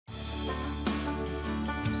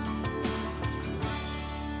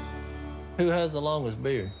Who has the longest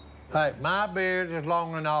beard? Hey, my beard is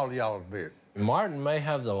longer than all y'all's beard. Martin may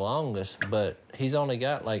have the longest, but he's only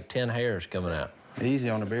got like 10 hairs coming out. Easy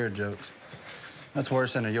on the beard jokes. That's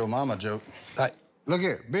worse than a yo mama joke. Hey, look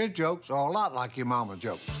here. Beard jokes are a lot like your mama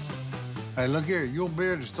jokes. Hey, look here. Your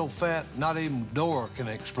beard is so fat, not even Dora can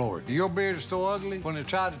explore it. Your beard is so ugly, when it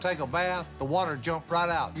tried to take a bath, the water jumped right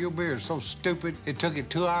out. Your beard is so stupid, it took it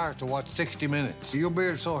 2 hours to watch 60 Minutes. Your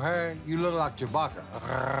beard is so hairy, you look like Chewbacca.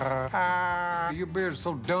 Your beard is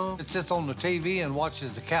so dumb, it sits on the TV and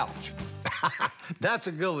watches the couch. That's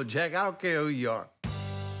a good one, Jack. I don't care who you are.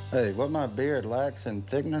 Hey, what my beard lacks in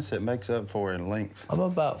thickness, it makes up for in length. I'm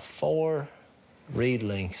about 4 reed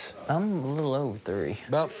lengths. I'm a little over 3.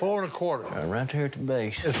 About 4 1/4. Right here at the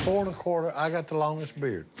base. It's 4 1/4. I got the longest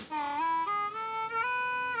beard.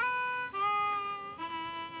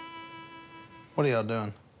 What are y'all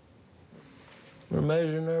doing? We're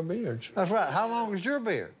measuring our beards. That's right. How long is your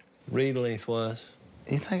beard? Reed length was.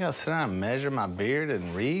 You think I'll sit down and measure my beard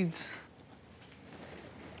in reeds?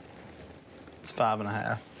 It's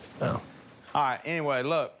 5.5. Oh. All right, anyway,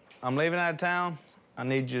 look, I'm leaving out of town. I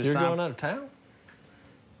need you to You're sign. going out of town?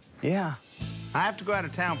 Yeah. I have to go out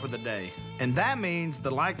of town for the day. And that means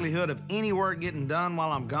the likelihood of any work getting done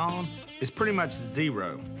while I'm gone is pretty much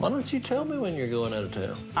 0. Why don't you tell me when you're going out of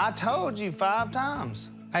town? I told you 5 times.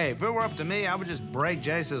 Hey, if it were up to me, I would just break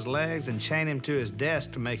Jason's legs and chain him to his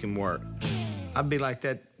desk to make him work. I'd be like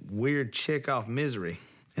that weird chick off Misery,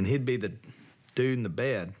 and he'd be the dude in the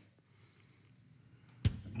bed.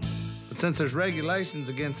 But since there's regulations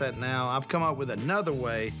against that now, I've come up with another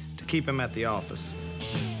way to keep him at the office.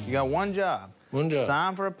 You got one job. One job.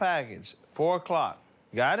 Sign for a package, 4 o'clock.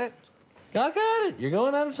 Got it? I got it. You're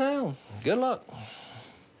going out of town. Good luck.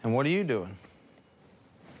 And what are you doing?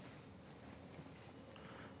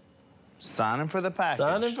 Signing for the package.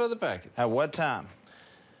 Signing for the package. At what time?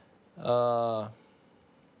 I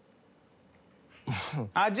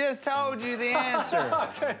just told you the answer.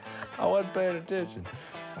 Okay. I wasn't paying attention.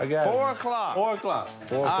 I got 4 o'clock. 4 o'clock.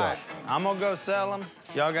 4 o'clock. All right, I'm gonna go sell them.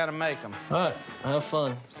 Y'all gotta make them. All right, have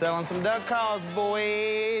fun. Selling some duck calls,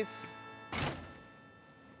 boys.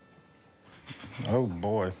 Oh,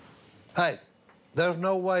 boy. Hey, there's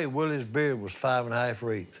no way Willie's beard was 5 1/2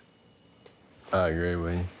 reeds. I agree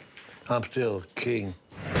with you. I'm still king.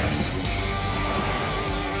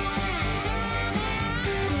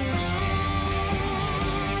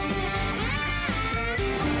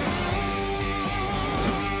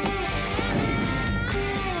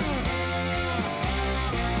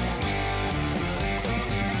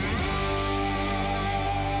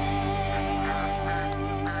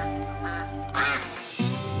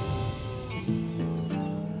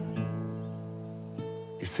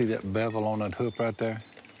 You see that bevel on that hook right there?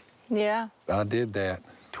 Yeah. I did that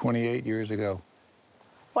 28 years ago.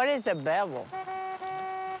 What is a bevel?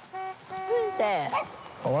 Who's that?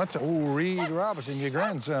 Oh, that's old Reed Robertson, your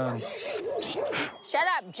grandson. Shut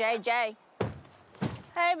up, JJ.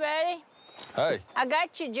 Hey, buddy. Hey, I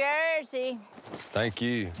got your jersey. thank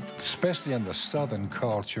you. Especially in the Southern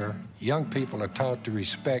culture, young people are taught to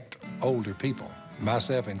respect older people,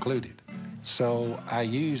 myself included. So I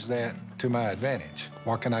use that to my advantage.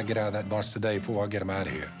 What can I get out of that bus today before I get them out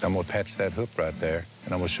of here? I'm gonna patch that hook right there,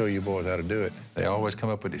 and I'm gonna show you boys how to do it. They always come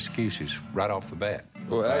up with excuses right off the bat.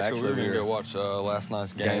 Well, actually, we're gonna go watch last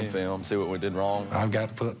night's game film, see what we did wrong. I've got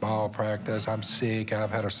football practice, I'm sick, I've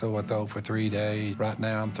had a sore throat for 3 days. Right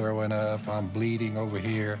now I'm throwing up, I'm bleeding over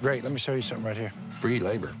here. Great, let me show you something right here. Free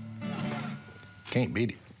labor. Can't beat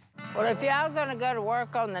it. Well, if y'all gonna go to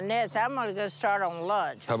work on the nets, I'm gonna go start on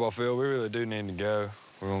lunch. How about Phil? We really do need to go.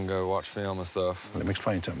 We're gonna go watch film and stuff. Let me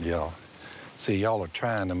explain something to y'all. See, y'all are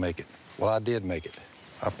trying to make it. Well, I did make it.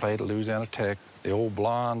 I played at Louisiana Tech. The old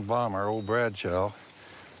blonde bomber, old Bradshaw,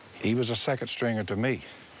 he was a second stringer to me.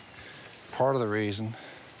 Part of the reason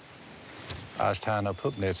I was tying up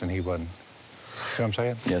hook nets and he wasn't. See what I'm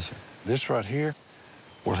saying? Yes, sir. This right here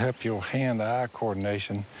will help your hand-eye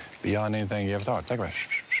coordination beyond anything you ever thought. Think about it.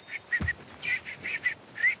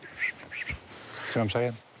 See what I'm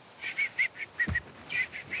saying?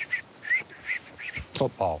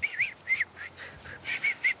 Football.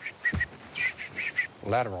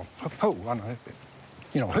 Lateral. Oh, I know.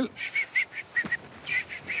 You know, who?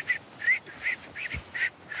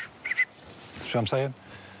 See what I'm saying?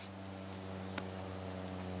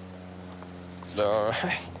 All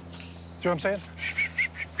right. See what I'm saying?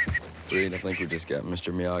 Reed, I think we just got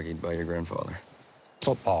Mr. Miyagi'd by your grandfather.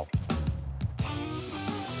 Football.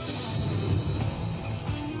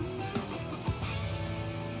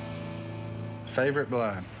 Favorite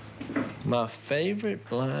blind? My favorite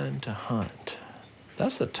blind to hunt.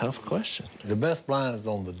 That's a tough question. The best blind is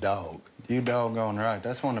on the dog. You doggone right.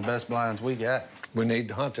 That's one of the best blinds we got. We need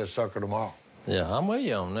to hunt this sucker tomorrow. Yeah, I'm with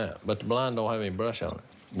you on that, but the blind don't have any brush on it.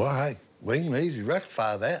 Well, hey, we can easily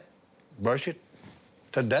rectify that. Brush it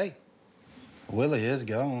today. Willie is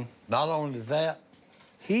gone. Not only that,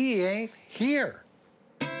 he ain't here.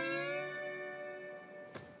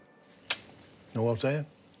 Know what I'm saying?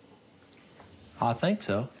 I think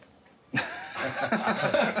so.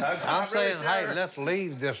 I'm saying, hey, let's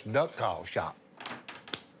leave this duck call shop.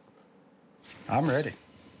 I'm ready.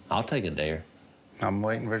 I'll take a dare. I'm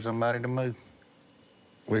waiting for somebody to move.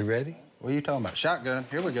 We ready? What are you talking about? Shotgun.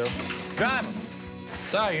 Here we go. Driving.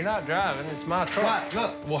 Sorry, you're not driving. It's my truck. Right,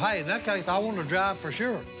 look. Well, hey, in that case, I want to drive for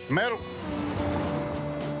sure. Metal.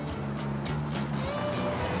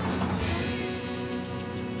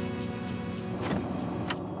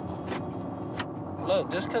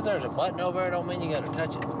 Look, just because there's a button over there don't mean you got to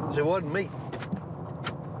touch it. It wasn't me.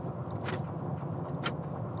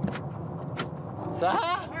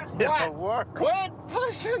 What? Quit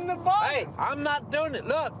pushing the button. Hey, I'm not doing it.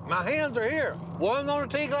 Look, my hands are here. One's on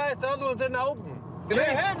the T-glass, the other one's in the open. You're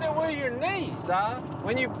hitting it with your knee, Si.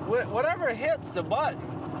 When you, whatever hits the button,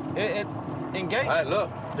 it engages. Hey,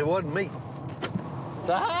 look, it wasn't me.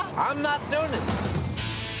 Si? I'm not doing it.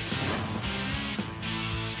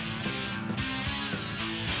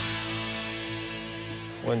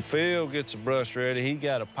 When Phil gets a brush ready, he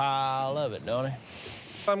got a pile of it, don't he?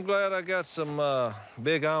 I'm glad I got some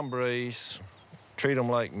big hombres. Treat them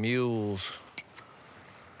like mules.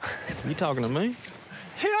 You talking to me?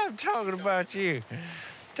 Yeah, I'm talking about you.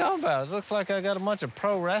 Talking about it. Looks like I got a bunch of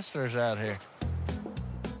pro wrestlers out here.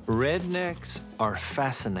 Rednecks are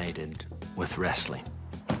fascinated with wrestling.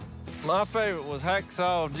 My favorite was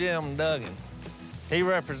Hacksaw Jim Duggan. He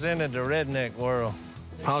represented the redneck world.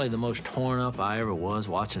 Probably the most torn up I ever was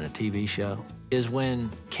watching a TV show is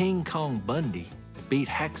when King Kong Bundy beat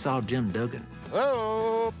Hacksaw Jim Duggan.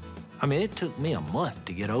 Oh! I mean, it took me a month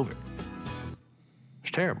to get over it.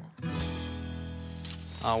 It's terrible.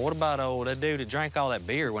 What about that dude that drank all that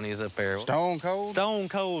beer when he was up there? Stone Cold? Stone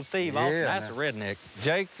Cold Steve Yeah, Austin. That's a redneck.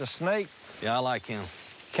 Jake the Snake. Yeah, I like him.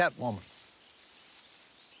 Catwoman.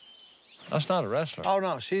 That's not a wrestler. Oh,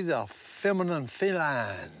 no, she's a feminine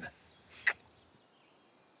feline.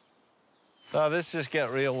 Oh, this just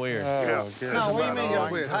got real weird. Oh, good. No, what do you mean About all you're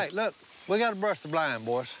I weird? can Hey, look, we got to brush the blind,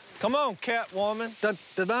 boys. Come on, Catwoman. Da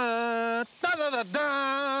da da da da da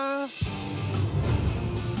da.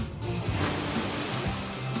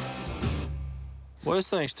 Well, this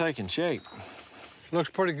thing's taking shape. Looks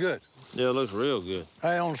pretty good. Yeah, it looks real good.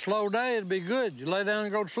 Hey, on a slow day, it'd be good. You lay down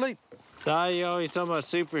and go to sleep. So you always talking about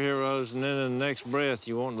superheroes, and then in the next breath,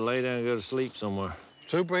 you want to lay down and go to sleep somewhere.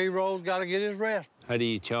 Superhero's got to get his rest. How do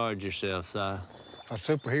you charge yourself, Si? A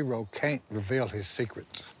superhero can't reveal his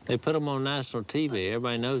secrets. They put them on national TV.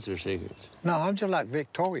 Everybody knows their secrets. No, I'm just like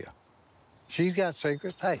Victoria. She's got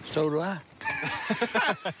secrets. Hey, so do I.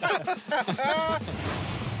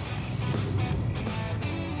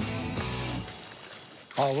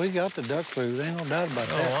 Oh, we got the duck food. Ain't no doubt about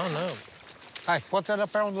that. Oh, I know. Hey, what's that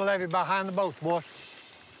up there on the levee behind the boats, boys?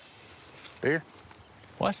 Deer?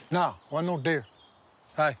 What? No, wasn't no deer.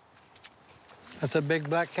 Hey, that's a big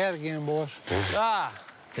black cat again, boys. Ah,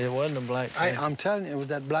 it wasn't a black Hey, cat. I'm telling you, it was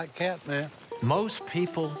that black cat, man. Most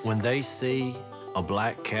people, when they see a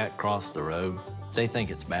black cat cross the road, they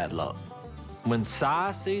think it's bad luck. When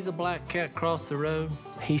Si sees a black cat cross the road,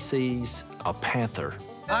 he sees a panther.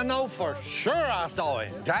 I know for sure I saw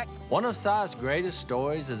him, Jack. One of Si's greatest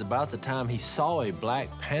stories is about the time he saw a black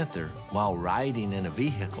panther while riding in a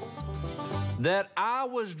vehicle that I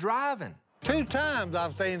was driving. 2 times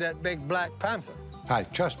I've seen that big black panther. Hey,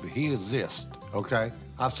 trust me, he exists, okay?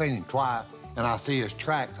 I've seen him twice, and I see his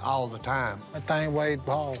tracks all the time. That thing weighed,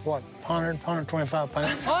 oh, what, 125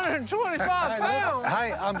 pounds? 125 pounds?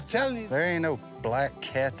 Hey, I'm telling you. There ain't no black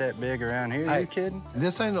cat that big around here. Hey, You kidding?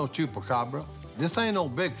 This ain't no chupacabra. This ain't no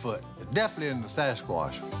Bigfoot. It's definitely in the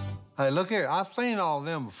Sasquatch. Hey, look here. I've seen all of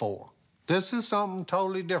them before. This is something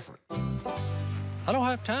totally different. I don't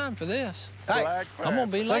have time for this. Hey, I'm gonna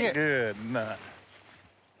be late. Good night.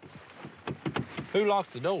 Who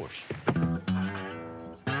locked the doors?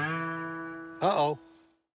 Uh-oh.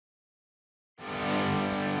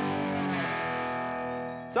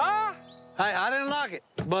 Si? Hey, I didn't lock it.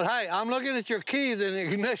 But, hey, I'm looking at your keys in the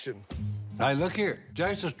ignition. Hey, look here.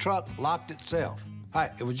 Jason's truck locked itself. Hey,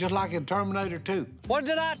 it was just like in Terminator 2. What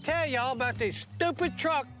did I tell y'all about this stupid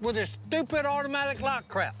truck with this stupid automatic lock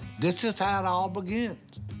crap? This is how it all begins.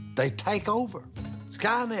 They take over.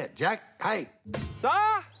 Skynet, Jack. Hey. Si?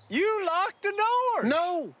 You locked the door.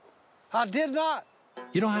 No, I did not.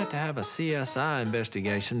 You don't have to have a CSI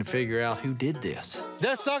investigation to figure out who did this.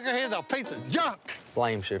 This sucker here's a piece of junk.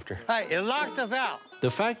 Flame shifter. Hey, it locked us out. The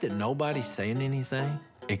fact that nobody's saying anything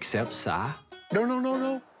except Si,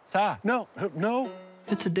 No. Si, No.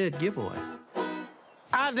 it's a dead giveaway.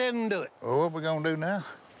 I didn't do it. Well, what we gonna do now?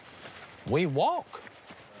 We walk.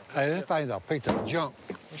 Hey, this thing's a piece of junk.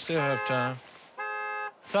 We still have time.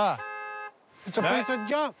 Si, It's a Hey. piece of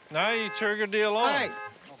junk. now you triggered the alarm. Hey,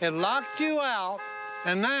 it locked you out,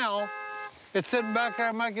 and now it's sitting back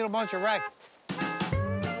there making a bunch of racket.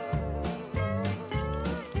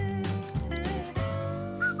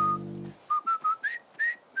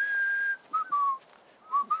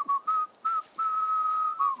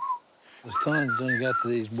 The sun done got to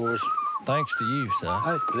these boys. Thanks to you, Si.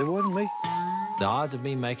 Hey, it wasn't me. The odds of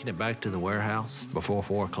me making it back to the warehouse before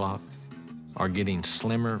 4 o'clock are getting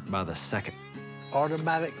slimmer by the second.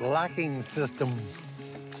 Automatic locking system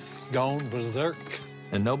gone berserk.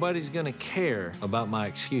 And nobody's gonna care about my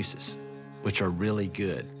excuses, which are really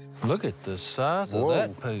good. Look at the size Whoa. of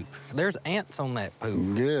that poop. There's ants on that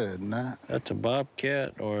poop. Good night. That's a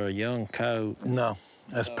bobcat or a young coyote. No,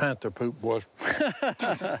 that's panther poop, boys.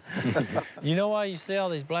 You know why you see all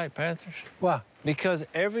these black panthers? Why? Because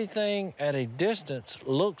everything at a distance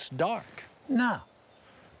looks dark. No,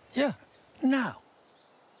 Yeah. no,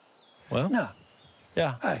 Well, no.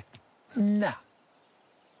 yeah. Hey, no,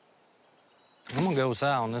 I'm gonna go with Si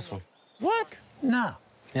on this one. What? no.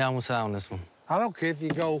 Yeah, I'm with Si on this one. I don't care if you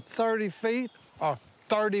go 30 feet or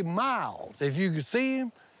 30 miles. If you can see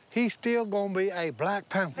him, he's still gonna be a black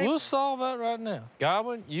panther. We'll solve that right now.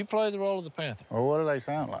 Godwin, you play the role of the panther. Well, what do they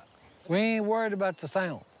sound like? We ain't worried about the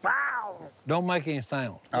sound. Don't make any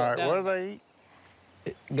sound. All right, what do they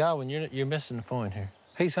eat? Godwin, you're missing the point here.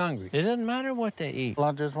 He's hungry. It doesn't matter what they eat. Well,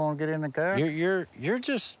 I just want to get in the car. You're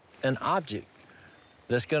just an object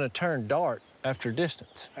that's gonna turn dark after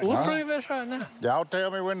distance. We'll All prove this right now. Y'all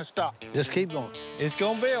tell me when to stop. Just keep going. It's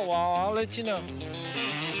gonna be a while. I'll let you know.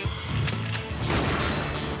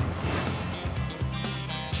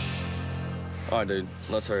 All right, dude,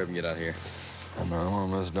 let's hurry up and get out of here. I know, I'm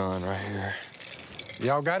almost done right here.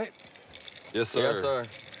 Y'all got it? Yes, sir. Yes, sir.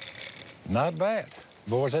 Not bad.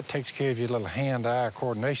 Boys, that takes care of your little hand-eye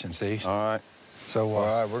coordination, see? All right. So, All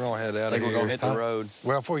right, we're gonna head out of here. We're gonna hit the road.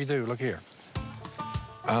 Well, before you do, look here.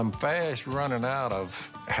 I'm fast running out of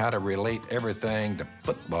how to relate everything to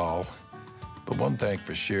football. But one thing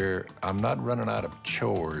for sure, I'm not running out of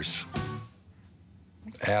chores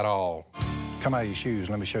at all. Come out of your shoes.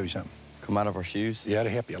 Let me show you something. Come out of our shoes? Yeah,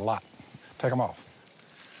 it'll help you a lot. Take them off.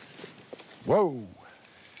 Whoa.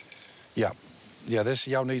 Yeah. Yeah,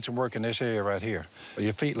 y'all need some work in this area right here.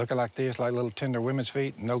 Your feet looking like this, like little tender women's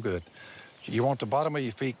feet, no good. You want the bottom of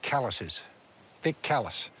your feet calluses, thick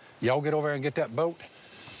callus. Y'all get over there and get that boat,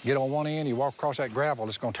 get on one end, you walk across that gravel,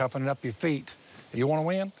 it's gonna toughen up your feet. You wanna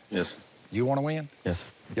win? Yes. You wanna win? Yes.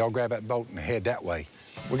 Y'all grab that boat and head that way.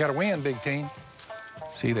 We gotta win, big team.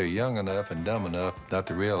 See, they're young enough and dumb enough not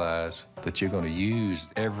to realize that you're gonna use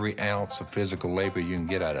every ounce of physical labor you can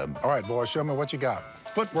get out of them. All right, boys, show me what you got.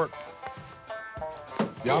 Footwork.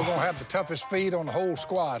 Y'all gonna have the toughest feet on the whole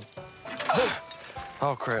squad.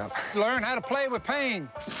 Oh, crap. Learn how to play with pain.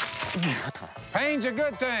 Pain's a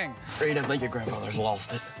good thing. Afraid I think your grandfather's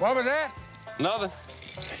lost it. What was that? Nothing.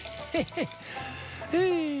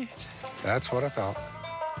 That's what I thought.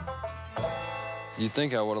 You'd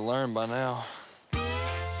think I would have learned by now.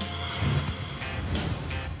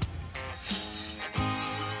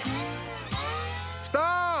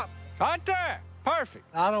 Stop! Right there. Perfect.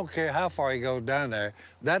 I don't care how far he goes down there.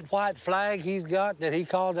 That white flag he's got that he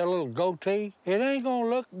called that little goatee, it ain't gonna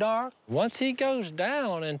look dark. Once he goes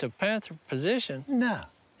down into panther position, No.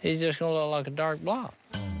 he's just gonna look like a dark blob.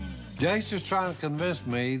 Jason's trying to convince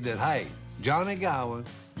me that, hey, Johnny Godwin,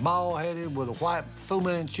 bald-headed with a white Fu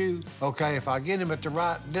Manchu, okay, if I get him at the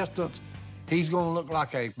right distance, he's gonna look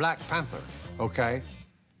like a Black Panther, okay?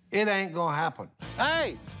 It ain't gonna happen.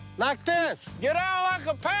 Hey, like this. Get out like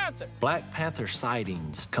a panther. Black panther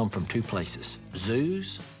sightings come from two places: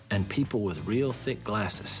 zoos and people with real thick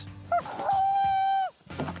glasses.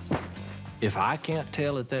 If I can't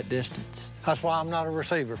tell at that distance, That's why I'm not a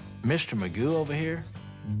receiver. Mr. Magoo over here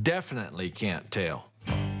definitely can't tell.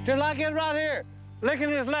 Just like it right here, licking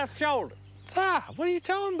his left shoulder. Si, what are you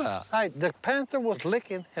talking about? Hey, the panther was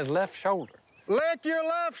licking his left shoulder. Lick your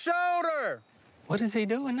left shoulder. What is he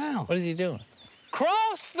doing now? What is he doing?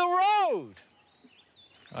 Cross the road.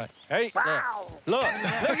 All right. Hey, there. Look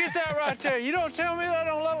at that right there. You don't tell me that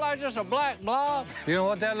don't look like just a black blob? You know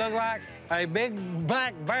what that look like? A big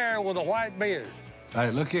black bear with a white beard.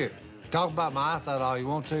 Hey, look here. Talk about my eyesight all you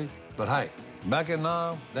want to, but hey, back in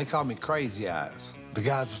Nam, they call me Crazy Eyes. The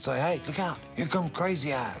guys would say, hey, look out, here comes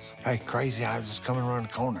Crazy Eyes. Hey, Crazy Eyes is coming around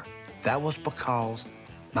the corner. That was because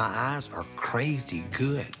my eyes are crazy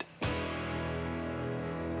good.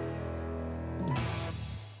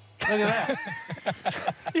 Look at that.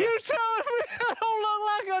 You telling me I don't look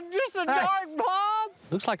like just a dark blob?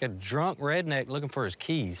 Looks like a drunk redneck looking for his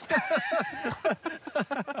keys. You can't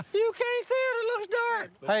see it. It looks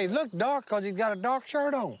dark. Hey, look dark because he's got a dark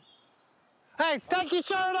shirt on. Hey, take your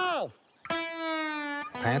shirt off.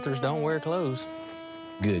 Panthers don't wear clothes.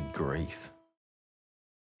 Good grief.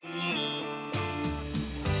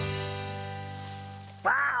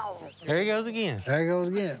 Wow. There he goes again. There he goes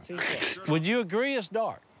again. Would you agree it's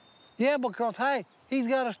dark? Yeah, because, hey, he's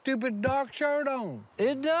got a stupid dark shirt on.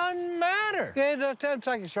 It doesn't matter. Yeah, just tell him to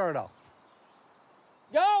take your shirt off.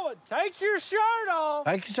 Go and take your shirt off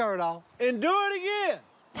Take your shirt off. and do it again.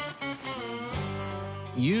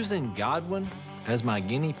 Using Godwin as my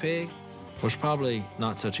guinea pig was probably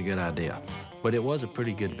not such a good idea, but it was a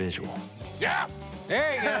pretty good visual. Yeah.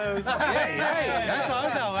 There he goes. Hey, that's what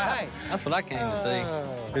I'm talking about. Hey. That's what I came to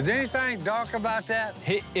see. Is there anything dark about that?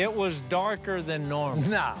 It was darker than normal.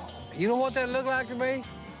 No. You know what that looked like to me?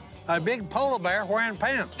 A big polar bear wearing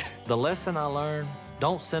pants. The lesson I learned,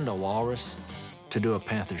 don't send a walrus to do a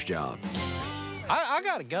panther's job. I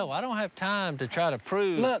gotta go. I don't have time to try to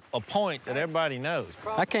prove a point that everybody knows.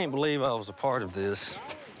 I can't believe I was a part of this.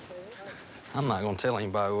 I'm not gonna tell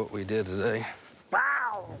anybody what we did today.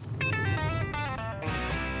 Wow.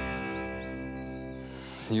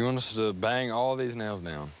 You want us to bang all these nails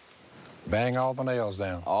down? Bang all the nails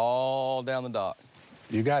down. All down the dock.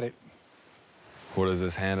 You got it. What is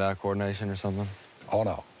this, hand-eye coordination or something? Oh,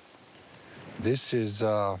 no. This is,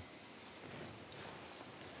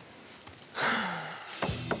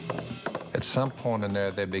 At some point in there,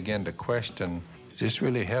 they begin to question, is this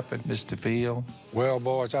really helping Mr. Field? Well,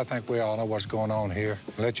 boys, I think we all know what's going on here.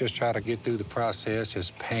 Let's just try to get through the process as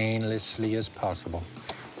painlessly as possible.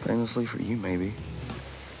 Painlessly for you, maybe.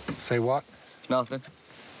 Say what? Nothing.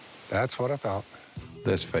 That's what I thought.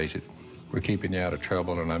 Let's face it, we're keeping you out of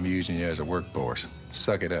trouble, and I'm using you as a workforce.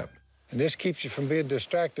 Suck it up. And this keeps you from being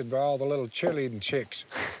distracted by all the little cheerleading chicks.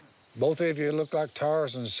 Both of you look like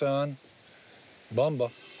Tarzan's son, Bumba.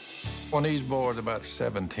 When these boys are about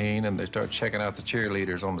 17 and they start checking out the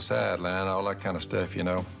cheerleaders on the sideline, all that kind of stuff, you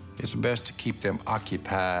know, it's best to keep them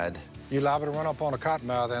occupied. You liable to run up on a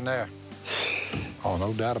cottonmouth in there. Oh,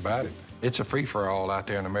 no doubt about it. It's a free-for-all out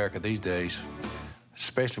there in America these days,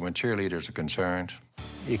 especially when cheerleaders are concerned.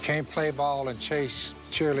 You can't play ball and chase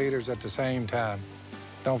cheerleaders at the same time.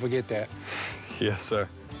 Don't forget that. Yes, sir.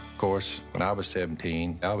 Of course, when I was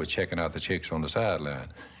 17, I was checking out the chicks on the sideline.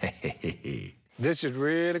 This is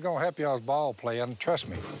really gonna help y'all's ball playing, trust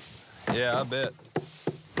me. Yeah, I bet.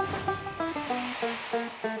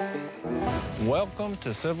 Welcome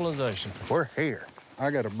to civilization. We're here. I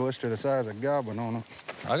got a blister the size of Goblin on it.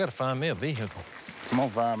 I gotta find me a vehicle. I'm gonna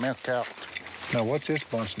find me a couch. Now, what's this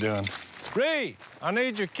bunch doing? Reed, I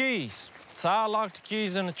need your keys. Si locked the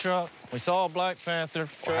keys in the truck. We saw a Black Panther.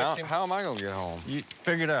 Well, how am I gonna get home? You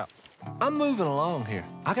figure it out. I'm moving along here.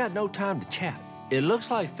 I got no time to chat. It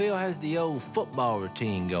looks like Phil has the old football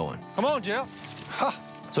routine going. Come on, Jeff. Ha!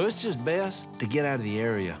 So it's just best to get out of the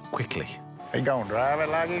area quickly. He gonna drive it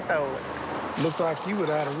like he stole it. Look like you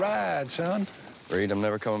without a ride, son. Reed, I'm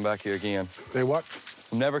never coming back here again. Say what?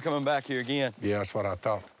 I'm never coming back here again. Yeah, that's what I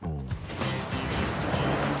thought.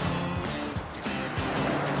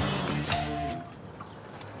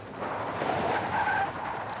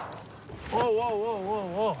 Whoa, whoa, whoa, whoa,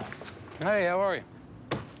 whoa. Hey, how are you?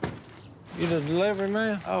 You the delivery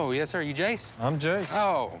man? Oh, yes, sir. You Jace? I'm Jace.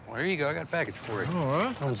 Oh, well, here you go. I got a package for you. All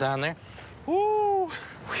right. Want to sign there? Woo! You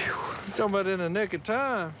talking about in the nick of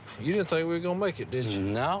time. You didn't think we were gonna make it, did you?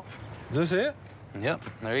 No. Is this it? Yep,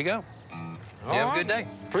 there you go. All Have right. a good day.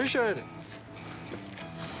 Appreciate it.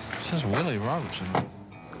 This is Willie Robertson.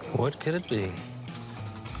 What could it be?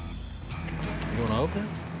 You wanna open it?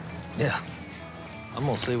 Yeah. I'm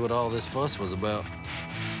gonna see what all this fuss was about.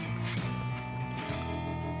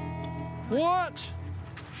 What?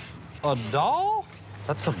 A doll?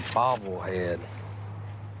 That's a bobblehead.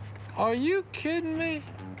 Are you kidding me?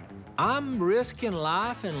 I'm risking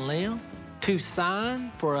life and limb to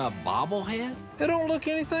sign for a bobblehead? It don't look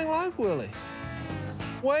anything like Willie.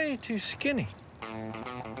 Way too skinny.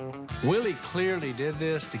 Willie clearly did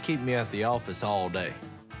this to keep me at the office all day.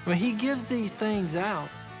 I mean, he gives these things out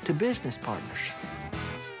to business partners.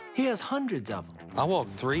 He has hundreds of them. I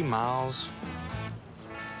walked 3 miles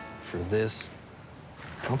for this.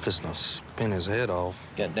 I'm just gonna spin his head off.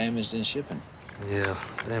 Got damaged in shipping. Yeah,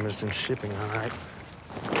 damaged in shipping, all right.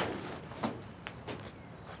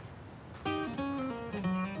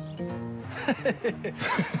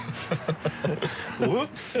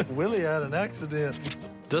 Whoops, Willie had an accident.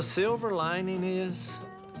 The silver lining is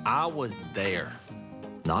I was there.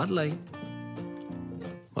 Not late.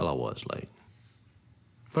 Well, I was late.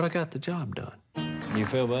 But I got the job done. You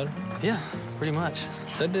feel better? Yeah, pretty much.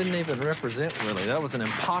 That didn't even represent Willie. That was an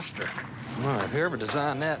imposter. Well, whoever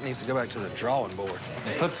designed that needs to go back to the drawing board.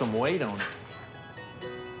 And put some weight on it.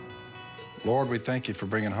 Lord, we thank you for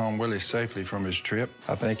bringing home Willie safely from his trip.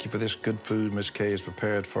 I thank you for this good food Miss Kay has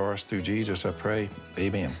prepared for us. Through Jesus, I pray.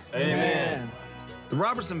 Amen. Amen. The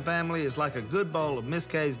Robertson family is like a good bowl of Miss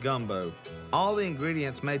Kay's gumbo. All the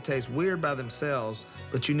ingredients may taste weird by themselves,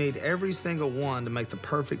 but you need every single one to make the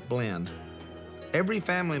perfect blend. Every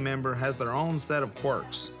family member has their own set of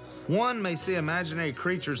quirks. One may see imaginary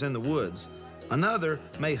creatures in the woods. Another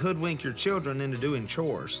may hoodwink your children into doing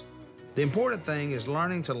chores. The important thing is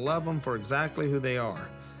learning to love them for exactly who they are,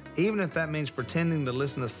 even if that means pretending to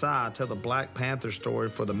listen to Si tell the Black Panther story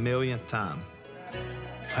for the millionth time.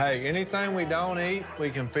 Hey, anything we don't eat, we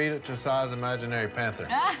can feed it to Si's imaginary panther.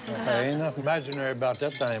 Hey, ain't nothing imaginary about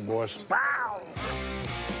that thing, boys.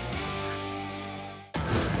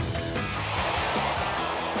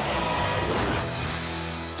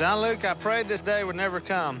 John Luke, I prayed this day would never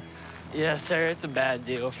come. Yes, sir. It's a bad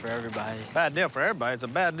deal for everybody. Bad deal for everybody. It's a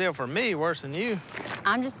bad deal for me, worse than you.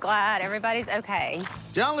 I'm just glad everybody's okay.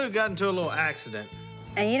 John Luke got into a little accident.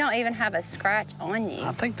 And you don't even have a scratch on you.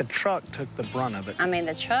 I think the truck took the brunt of it. I mean,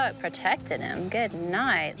 the truck protected him. Good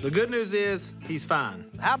night. The good news is he's fine.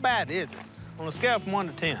 How bad is it? On a scale from 1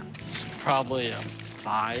 to 10. It's probably a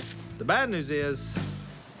 5. The bad news is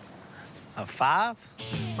a 5?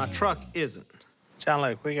 My truck isn't. John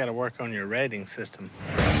Luke, we got to work on your rating system.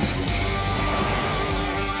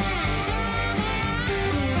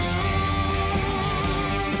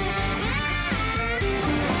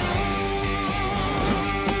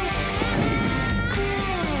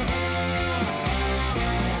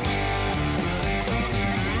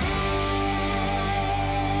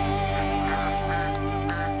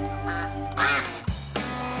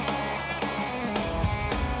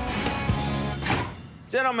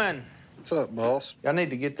 Gentlemen. What's up, boss? Y'all need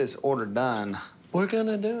to get this order done. We're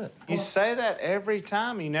gonna do it. You say that every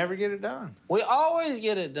time, you never get it done. We always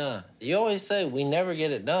get it done. You always say we never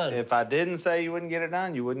get it done. If I didn't say you wouldn't get it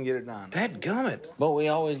done, you wouldn't get it done. Dadgummit. But we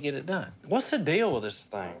always get it done. What's the deal with this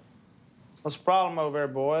thing? What's the problem over there,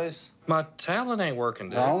 boys? My tablet ain't working,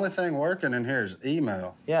 dude. The only thing working in here is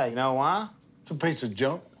email. Yeah, you know why? It's a piece of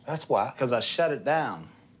junk. That's why. Because I shut it down.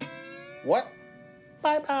 What?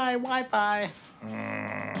 Bye-bye, Wi-Fi.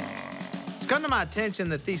 It's come to my attention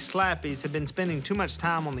that these slappies have been spending too much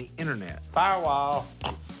time on the internet. Firewall.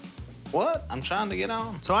 What? I'm trying to get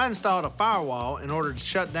on. So I installed a firewall in order to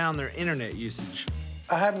shut down their internet usage.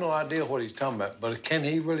 I have no idea what he's talking about, but can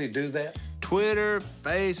he really do that? Twitter,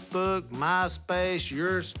 Facebook, MySpace,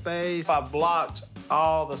 Your Space. I blocked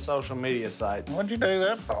all the social media sites. What'd you do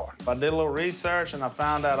that for? I did a little research and I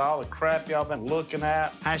found out all the crap y'all been looking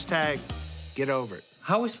at. Hashtag get over it.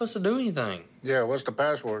 How are we supposed to do anything? Yeah, what's the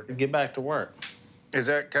password? Get back to work. Is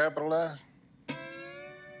that capitalized?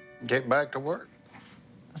 Get back to work?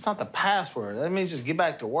 That's not the password. That means just get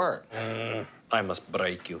back to work. I must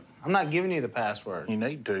break you. I'm not giving you the password. You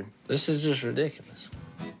need to. This is just ridiculous.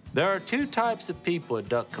 There are two types of people at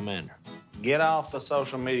Duck Commander. Get off the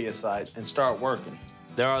social media site and start working.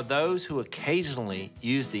 There are those who occasionally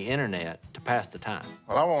use the internet to pass the time.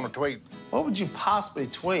 Well, I want to tweet. What would you possibly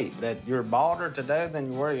tweet? That you're balder today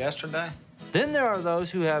than you were yesterday? Then there are those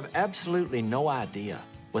who have absolutely no idea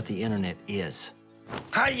what the internet is.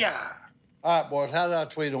 Hiya! All right, boys, how did I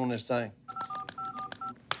tweet on this thing?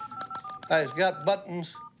 Hey, it's got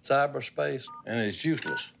buttons, cyberspace, and it's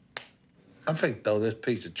useless. I'm finna throw this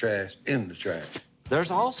piece of trash in the trash.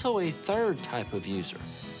 There's also a third type of user,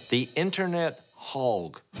 the internet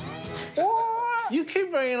hog. What? You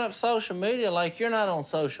keep bringing up social media like you're not on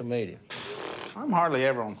social media. I'm hardly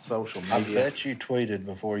ever on social media. I bet you tweeted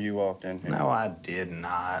before you walked in here. No, I did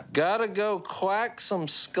not. Gotta go quack some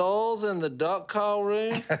skulls in the duck call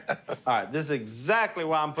room? All right, this is exactly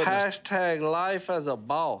why I'm putting Hashtag life as a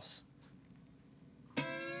boss.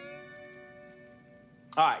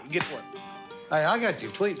 All right, you get to work. Hey, I got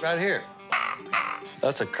your tweet right here.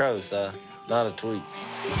 That's a crow, Si, not a tweet.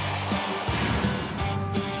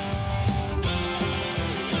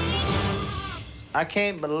 I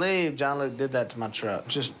can't believe John Luke did that to my truck.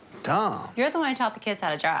 Just dumb. You're the one who taught the kids how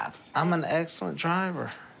to drive. I'm an excellent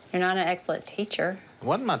driver. You're not an excellent teacher. It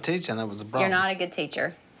wasn't my teaching that was the problem. You're not a good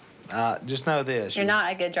teacher. Just know this. You're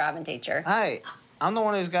not a good driving teacher. Hey, I'm the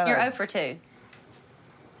one who's got You're 0 for 2.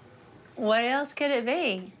 What else could it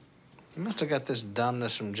be? You must have got this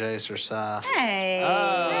dumbness from Jace or Si. Hey.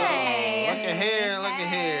 Oh, Hey. look at here, look at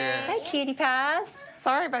here. Hey, cutie pies.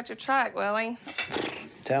 Sorry about your truck, Willie.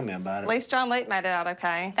 Tell me about At it. least John Luke made it out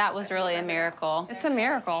okay. That was really a miracle. It's a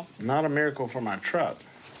miracle. Not a miracle for my truck.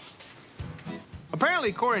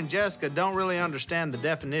 Apparently, Corey and Jessica don't really understand the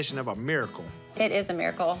definition of a miracle. It is a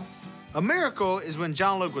miracle. A miracle is when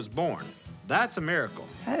John Luke was born. That's a miracle.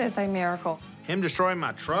 That is a miracle. Him destroying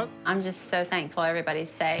my truck? I'm just so thankful everybody's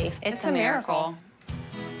safe. It's a miracle.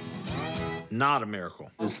 Not a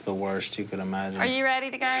miracle. It's the worst you could imagine. Are you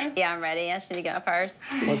ready to go? Yeah, I'm ready. I should to go first.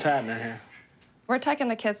 What's happening here? We're taking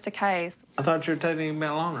the kids to Kay's I thought you were taking him a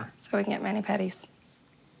bit longer. so we can get mani-pedis.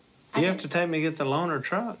 You have to take me to get the loaner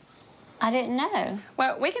truck. I didn't know.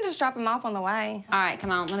 Well, we can just drop them off on the way. All right,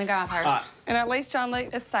 come on. Let me grab my purse. All right. And at least John Luke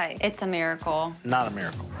is safe. It's a miracle. Not a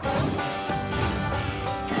miracle.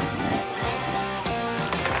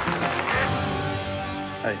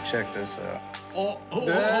 Hey, check this out.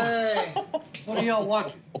 Hey, what are y'all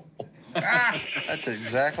watching? That's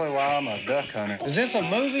exactly why I'm a duck hunter. Is this a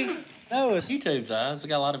movie? No, it's YouTube, Si. It's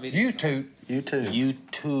got a lot of videos. YouTube.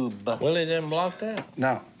 YouTube. Willie didn't block that?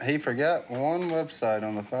 No, he forgot one website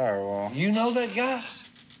on the firewall. You know that guy?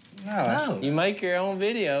 No, You make your own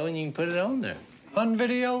video and you can put it on there. Hunting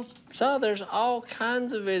videos? So there's all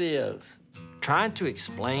kinds of videos. Trying to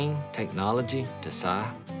explain technology to Si.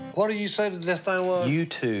 What did you say that this thing was?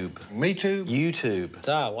 YouTube. Me too? YouTube.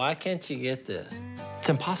 Si, why can't you get this? It's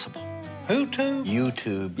impossible. Who too?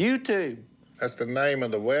 YouTube. YouTube. That's the name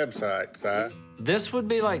of the website, Si. This would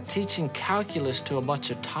be like teaching calculus to a bunch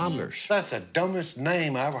of toddlers. That's the dumbest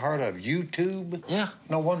name I ever heard of. YouTube? Yeah.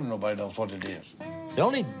 No wonder nobody knows what it is. The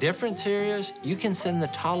only difference here is you can send the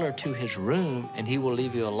toddler to his room and he will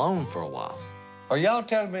leave you alone for a while. Are y'all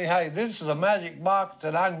telling me, hey, this is a magic box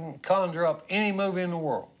that I can conjure up any movie in the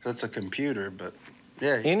world? It's a computer, but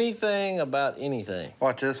yeah. Anything about anything.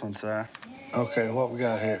 Watch this one, Si. Okay, what we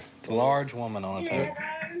got here? It's a large woman on it.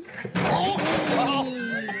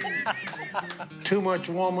 Too much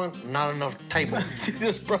woman, not enough table. She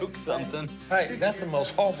just broke something. Hey, that's the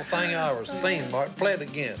most horrible thing I ever seen, Bart. Play it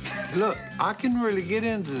again. Look, I can really get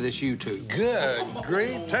into this YouTube. Good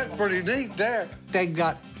grief, that's pretty neat there. They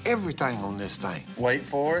got everything on this thing. Wait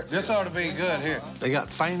for it. This ought to be good here. They got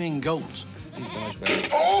fainting goats.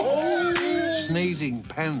 Sneezing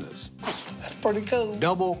pandas. That's pretty cool.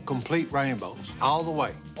 Double complete rainbows, all the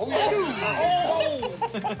way.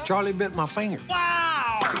 Charlie bit my finger.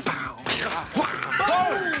 Wow!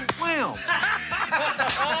 Wow!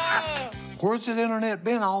 Where's this internet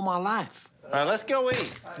been all my life? All right, let's go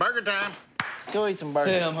eat. Burger time. Let's go eat some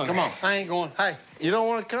burgers. Yeah, I'm hungry. Come on. I ain't going. Hey, You don't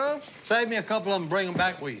want to come? save me a couple of them, bring them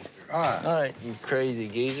back with you. All right. All right, you crazy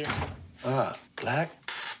geezer. Black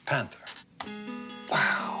Panther.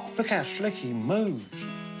 Wow, look how slick he moves.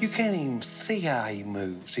 You can't even see how he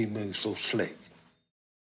moves. He moves so slick.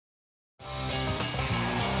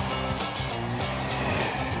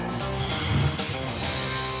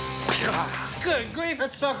 Good grief,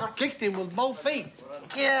 that sucker kicked him with both feet.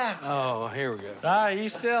 Yeah. Oh, here we go. All right, you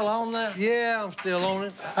still on that? Yeah, I'm still on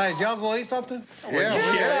it. Hey, y'all go eat something?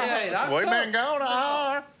 Yeah. We've been gone an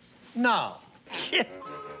hour. No.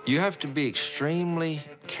 You have to be extremely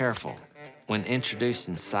careful when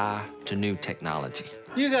introducing Si to new technology.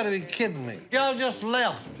 You gotta be kidding me. Y'all just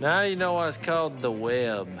left. Now you know why it's called the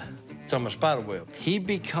web. It's on my spider web. He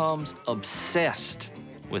becomes obsessed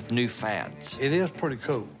with new fads. It is pretty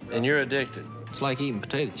cool. And you're addicted. It's like eating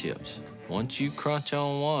potato chips. Once you crunch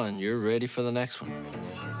on one, you're ready for the next one.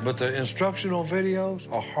 But the instructional videos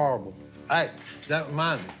are horrible. Hey, that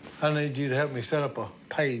reminds me. I need you to help me set up a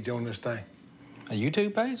page on this thing. A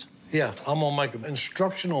YouTube page? Yeah, I'm gonna make an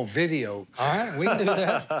instructional video. All right, we can do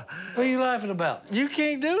that. What are you laughing about? You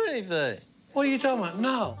can't do anything. What are you talking about?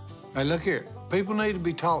 No. Hey, look here. People need to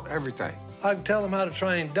be taught everything. I can tell them how to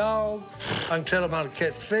train dogs. I can tell them how to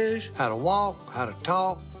catch fish, how to walk, how to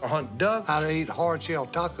talk, or hunt ducks, how to eat hard-shell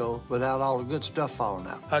tacos without all the good stuff falling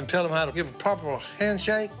out. I can tell them how to give a proper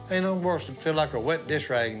handshake. Ain't no worse than feel like a wet dish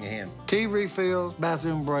rag in your hand. Tea refills,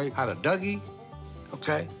 bathroom break, how to Dougie,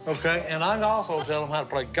 okay? Okay, and I can also tell them how to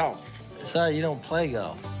play golf. So you don't play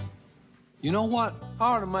golf. You know what? I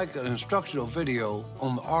ought to make an instructional video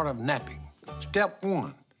on the art of napping. Step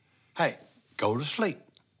 1, hey, go to sleep.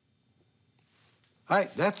 Hey,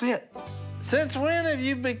 that's it. Since when have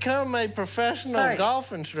you become a professional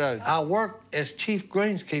golf instructor? I worked as chief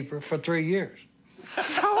greenskeeper for 3 years. So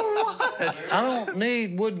what? I don't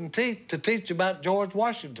need wooden teeth to teach about George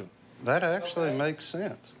Washington. That actually makes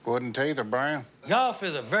sense. Wouldn't either, Brian. Golf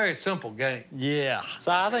is a very simple game. Yeah.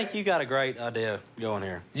 So I think you got a great idea going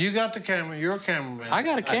here. You got the camera, you're a cameraman. I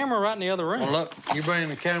got a camera right in the other room. Well, look, you bring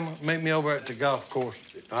the camera, meet me over at the golf course,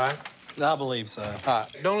 all right? I believe so. All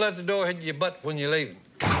right, don't let the door hit your butt when you're leaving.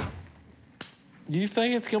 You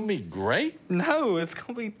think it's gonna be great? No, it's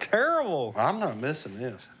gonna be terrible. I'm not missing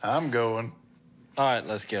this. I'm going. All right,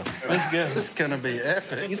 let's go. Let's go. This is gonna be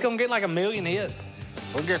epic. He's gonna get like 1,000,000 hits.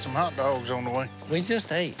 We'll get some hot dogs on the way. We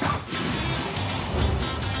just ate.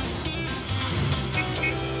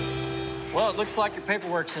 Well, it looks like your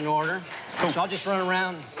paperwork's in order. Cool. So I'll just run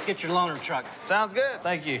around and get your loaner truck. Sounds good.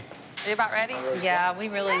 Thank you. Are you about ready? Yeah, we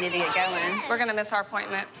really need to get going. We're gonna miss our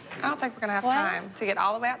appointment. I don't think we're gonna have time to get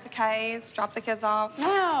all the way out to Kay's, drop the kids off.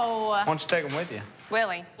 No. Why don't you take them with you?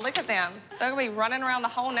 Willie, look at them. They're gonna be running around the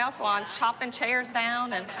whole nail salon, chopping chairs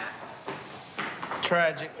down and...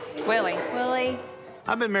 Tragic. Willie. Willie.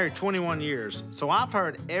 I've been married 21 years, so I've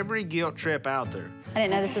heard every guilt trip out there. I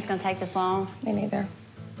didn't know this was gonna take this long. Me neither.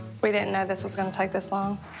 We didn't know this was gonna take this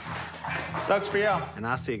long. Sucks for y'all. And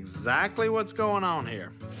I see exactly what's going on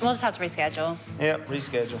here. We'll just have to reschedule. Yep,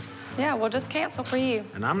 reschedule. Yeah, we'll just cancel for you.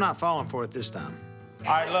 And I'm not falling for it this time.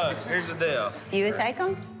 All right, look, here's the deal. You would take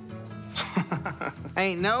them?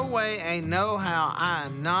 Ain't no way, ain't no how I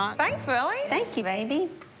am not. Thanks, Willie. Thank you, baby.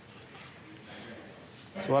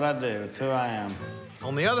 It's what I do. It's who I am.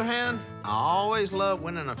 On the other hand, I always love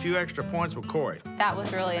winning a few extra points with Corey. That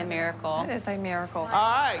was really a miracle. It is a miracle. All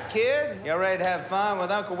right, kids. Y'all ready to have fun with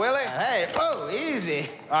Uncle Willie? Hey, whoa, easy.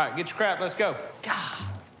 All right, get your crap. Let's go.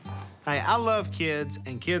 Hey, I love kids,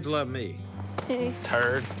 and kids love me.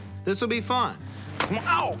 Turd. This will be fun.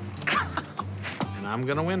 Ow! And I'm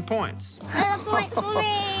gonna win points. Not a point for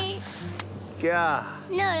me. God.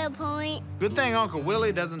 Not a point. Good thing Uncle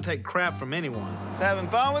Willie doesn't take crap from anyone. He's having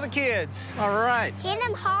fun with the kids. All right. Hit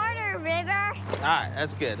him harder, River. All right,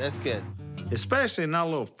 that's good, that's good. Especially not a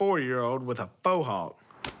little 4-year-old with a faux hawk.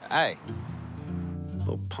 Hey,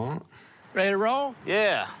 little punk. Ready to roll?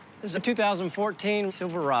 Yeah. This is a 2014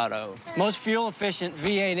 Silverado. Most fuel-efficient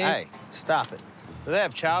V8 engine. Hey, stop it. Do they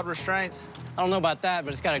have child restraints? I don't know about that,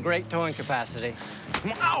 but it's got a great towing capacity.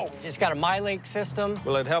 Ow! It's got a MyLink system.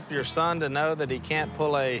 Will it help your son to know that he can't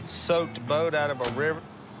pull a soaked boat out of a river?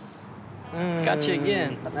 Got you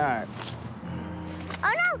again. All right.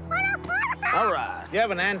 Oh, no. Oh, no. Oh, no. All right. You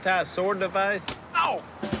have an anti-sword device? Ow!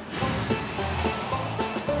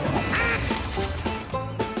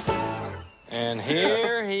 And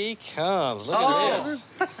here he comes. Look at this.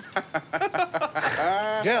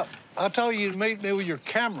 Yep, I told you to meet me with your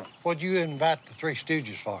camera. What'd you invite the Three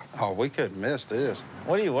Stooges for? Oh, we couldn't miss this.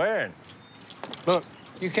 What are you wearing? Look,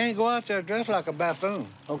 you can't go out there dressed like a buffoon,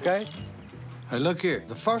 okay? Hey, look here.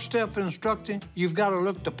 The first step in instructing, you've got to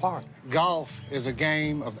look the part. Golf is a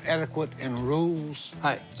game of etiquette and rules.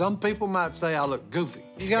 Hey, some people might say I look goofy.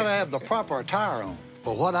 You got to have the proper attire on.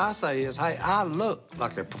 But what I say is, hey, I look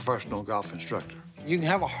like a professional golf instructor. You can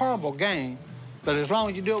have a horrible game, but as long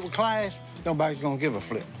as you do it with class, nobody's gonna give a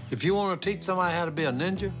flip. If you want to teach somebody how to be a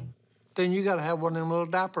ninja, then you got to have one of them little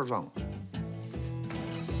diapers on.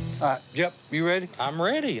 All right, Jep, you ready? I'm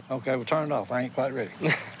ready. Okay, we'll turn it off. I ain't quite ready.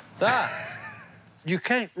 You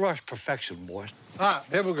can't rush perfection, boys. All right,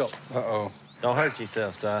 here we go. Uh-oh. Don't hurt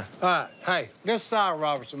yourself, Si. All right, hey, this is Si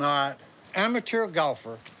Robertson, all right? Amateur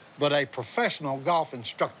golfer, but a professional golf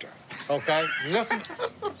instructor, okay? Listen.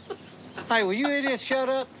 Hey, will you idiots shut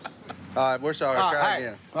up? All right, we're sorry. Try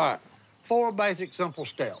again. All right. 4 basic, simple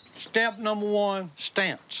steps. Step number 1,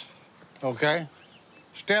 stance, okay?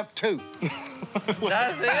 Step 2.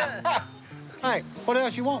 That's it. Hey, what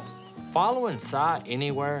else you want? Following Si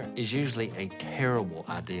anywhere is usually a terrible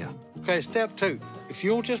idea. Okay, step 2. If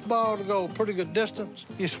you want this ball to go a pretty good distance,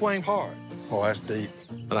 you swing hard. Oh, that's deep.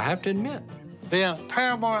 But I have to admit, Then,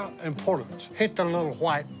 paramount importance, hit the little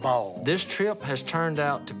white ball. this trip has turned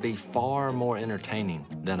out to be far more entertaining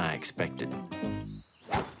than I expected.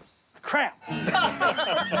 Crap.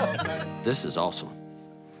 This is awesome.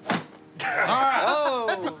 All right.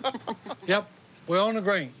 Oh! Yep, we're on the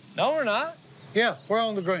green. No, we're not. Yeah, we're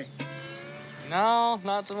on the green. No,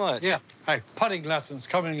 not so much. Yeah. Hey, putting lessons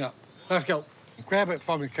coming up. Let's go. Grab it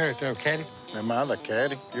from your character, caddy. Am I the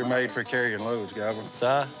caddy? You're made for carrying loads, Goblin.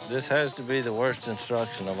 Si, this has to be the worst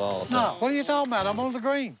instruction of all time. No, what are you talking about? I'm on the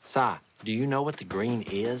green. Si, do you know what the green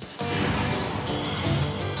is?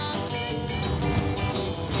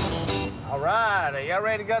 All right, are y'all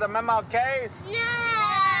ready to go to Mama K's? No!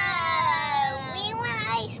 We want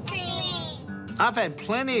ice cream. I've had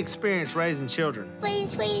plenty of experience raising children.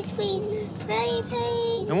 Please, please, please. Pretty,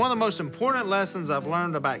 please. And one of the most important lessons I've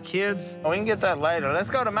learned about kids... We can get that later. Let's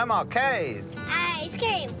go to Mama K's. Ice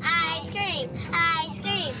cream, ice cream, ice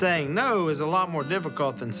cream. Saying no is a lot more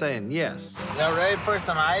difficult than saying yes. Y'all ready for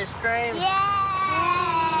some ice cream?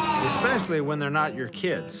 Yay! Especially when they're not your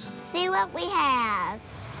kids. See what we have.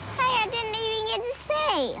 Hey, I didn't even get to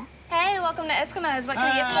see. Hey, welcome to Eskimos. What can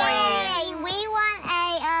I get for you? Hey, we want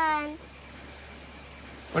a,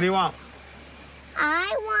 What do you want?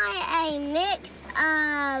 I want a mix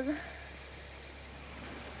of...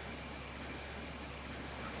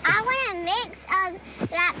 I want a mix of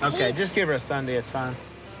that Okay, just give her a sundae, it's fine.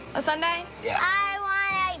 A sundae? Yeah. I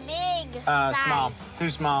want a big size. Small. 2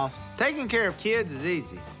 smalls. Taking care of kids is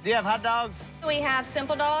easy. Do you have hot dogs? We have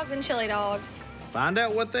simple dogs and chili dogs. Find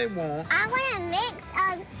out what they want. I want a mix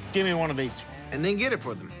of... Give me one of each. And then get it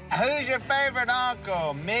for them. Who's your favorite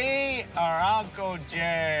uncle, me or Uncle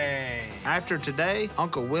Jay? After today,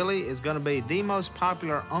 Uncle Willie is going to be the most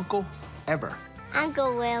popular uncle ever.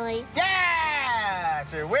 Uncle Willie. Yeah!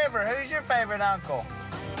 Sir Weaver, who's your favorite uncle?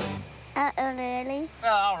 Really?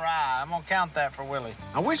 Well, all right, I'm going to count that for Willie.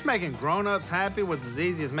 I wish making grown-ups happy was as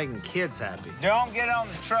easy as making kids happy. Don't get on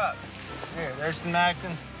the truck. Here, there's some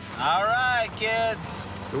napkins. All right, kids.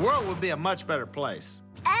 The world would be a much better place.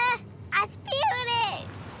 I spilled it.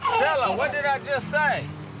 Stella, what did I just say?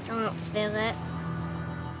 Don't spill it.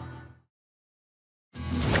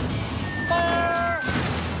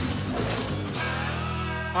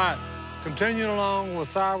 All right, continuing along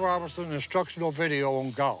with Si Robertson's instructional video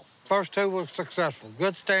on golf. First 2 were successful.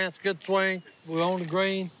 Good stance, good swing. We're on the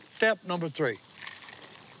green. Step number 3.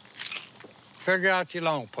 Figure out your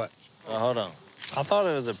long putt. Well, hold on. I thought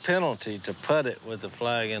it was a penalty to putt it with the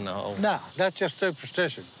flag in the hole. No, that's just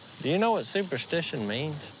superstition. Do you know what superstition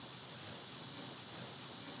means?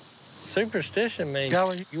 Superstition means...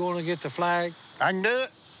 Gully, you want to get the flag? I can do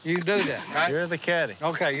it. You can do that, right? You're the caddy.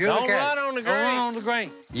 Okay, you're Don't the caddy. run on the green. Don't run on the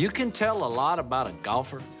green. You can tell a lot about a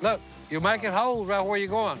golfer Look, you're making holes right where you're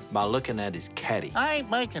going. by looking at his caddy. I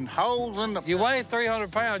ain't making holes in the... You weigh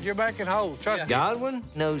 300 pounds, you're making holes. Trust me. Godwin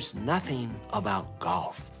knows nothing about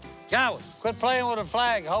golf. Godwin, quit playing with a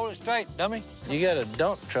flag. Hold it straight, dummy. You got a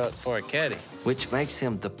dump truck for a caddy, which makes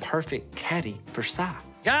him the perfect caddy for Si.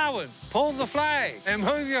 Godwin, pull the flag and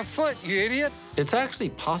move your foot, you idiot. It's actually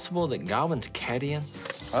possible that Godwin's caddying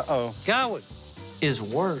Godwin. is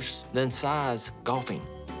worse than Si's golfing.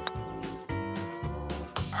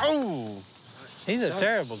 Oh. He's a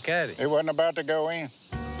terrible caddy. It wasn't about to go in.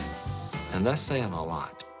 And that's saying a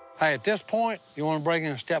lot. Hey, at this point, you want to bring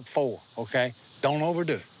in step 4, okay? Don't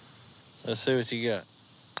overdo it. Let's see what you got.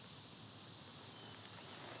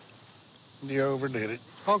 You overdid it.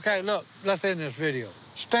 Okay, look, let's end this video.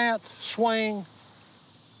 Stance, swing.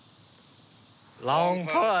 Long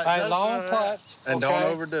putt. Hey, long putts. And don't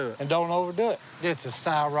overdo it. And don't overdo it. This is Si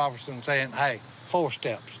Robertson saying, hey, 4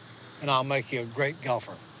 steps, and I'll make you a great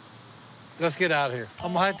golfer. Let's get out of here.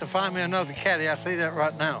 I'm gonna have to find me another caddy. I see that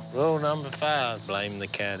right now. Rule number 5, blame the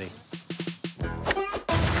caddy.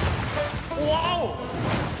 Whoa!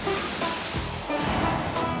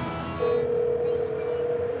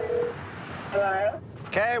 Hello?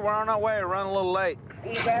 Okay, we're on our way. We're running a little late.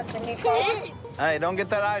 You got the new car? Hey, don't get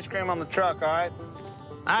that ice cream on the truck, all right?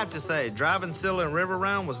 I have to say, driving Stella and River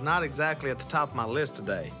around was not exactly at the top of my list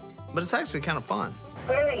today, but it's actually kind of fun.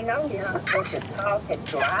 Well, you know you're not supposed to talk and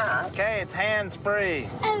drive. Okay, it's hands-free.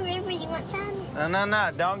 Oh, River, you want some?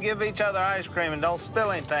 No. Don't give each other ice cream and don't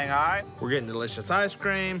spill anything, all right? We're getting delicious ice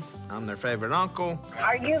cream. I'm their favorite uncle.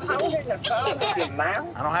 Are you holding the phone with your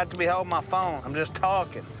mouth? I don't have to be holding my phone. I'm just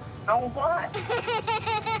talking. On what?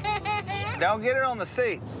 Don't get it on the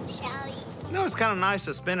seat. Shelly. You know, it's kind of nice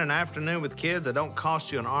to spend an afternoon with kids that don't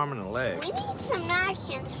cost you an arm and a leg. We need some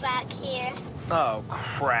napkins back here. Oh,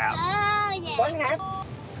 crap. Oh, yeah. What happened?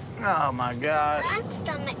 Oh, my gosh. My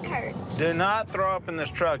stomach hurts. Do not throw up in this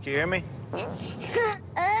truck, you hear me? Oh, River.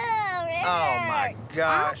 Oh, my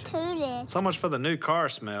gosh. I'll toot it. So much for the new car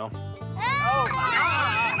smell. Oh,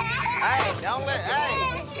 Hey, don't let,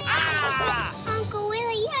 hey. Uncle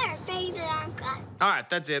Willie, you're our favorite uncle. All right,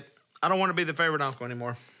 that's it. I don't want to be the favorite uncle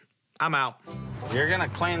anymore. I'm out. You're gonna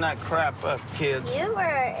clean that crap up, kids. You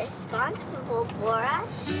were responsible for us.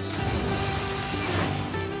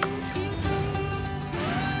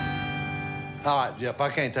 All right, Jeff, I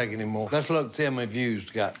can't take any more. Let's look, see how many views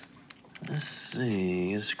we got. Let's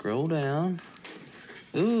see. Scroll down.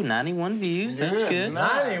 Ooh, 91 views. That's good.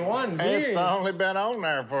 91 views. It's only been on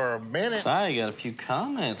there for a minute. I got a few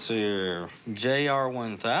comments here.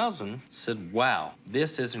 JR1000 said, wow,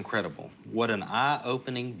 this is incredible. What an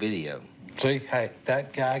eye-opening video. See, hey,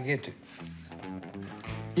 that guy gets it.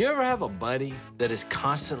 You ever have a buddy that is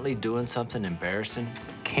constantly doing something embarrassing?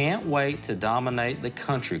 Can't wait to dominate the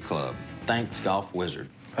country club. Thanks, Golf Wizard.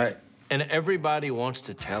 Hey, And everybody wants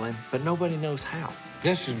to tell him, but nobody knows how.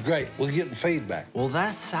 This is great. We're getting feedback. Well,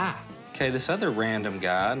 that's Si. Okay, this other random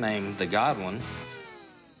guy named the Godwin.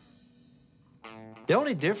 The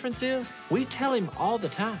only difference is we tell him all the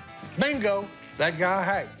time. Bingo. That guy,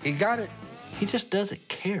 hey, he got it. He just doesn't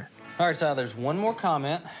care. All right, Si, there's one more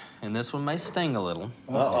comment, and this one may sting a little.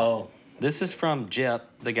 Uh-oh. This is from Jep,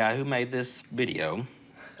 the guy who made this video.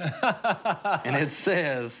 And it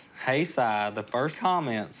says, "Hey, Si, the first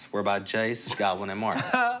comments were by Jace, Godwin, and Mark.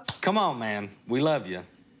 Come on, man. We love you,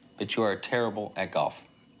 but you are terrible at golf.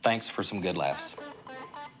 Thanks for some good laughs."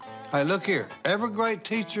 Hey, look here. Every great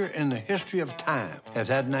teacher in the history of time has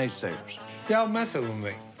had naysayers. Y'all messing with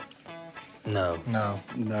me. No.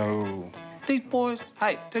 No. These boys,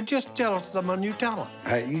 hey, they're just jealous of my new talent.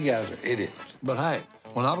 Hey, you guys are idiots. But hey,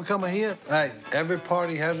 when I become a hit, hey, every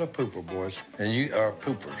party has a pooper, boys, and you are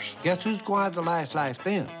poopers. Guess who's going to have the last laugh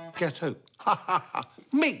then? Guess who?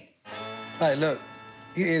 Me. Hey, look,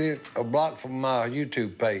 you idiot are blocked from my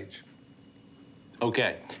YouTube page.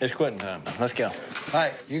 Okay, it's quitting time. Let's go.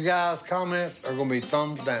 Hey, you guys' comments are going to be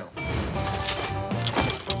thumbs down.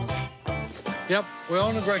 Yep, we're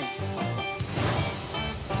on the green.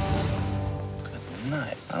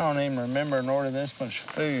 Night. I don't even remember an order this much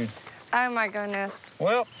food. Oh, my goodness.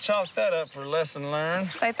 Well, chalk that up for a lesson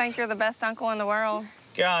learned. They think you're the best uncle in the world.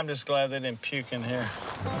 God, I'm just glad they didn't puke in here.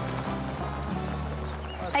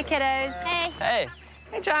 Hey, kiddos. Hey. Hey.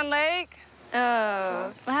 Hey, John Lake.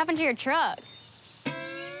 Oh, what happened to your truck?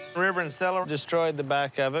 River and Cellar destroyed the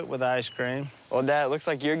back of it with ice cream. Well, Dad, it looks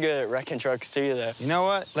like you're good at wrecking trucks too, though. You know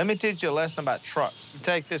what? Let me teach you a lesson about trucks. You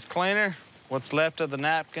take this cleaner, what's left of the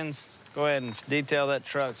napkins, go ahead and detail that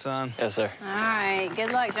truck, son. Yes, sir. All right.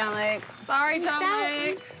 Good luck, John Lake. Sorry, John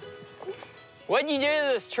Lake. What'd you do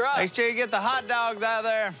to this truck? Make sure you get the hot dogs out of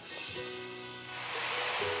there.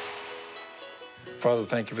 Father,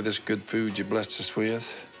 thank you for this good food you blessed us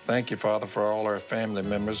with. Thank you, Father, for all our family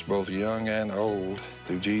members, both young and old.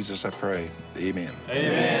 Through Jesus, I pray. Amen.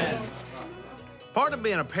 Amen. Part of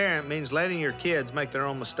being a parent means letting your kids make their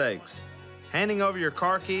own mistakes. Handing over your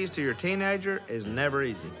car keys to your teenager is never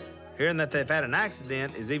easy. Hearing that they've had an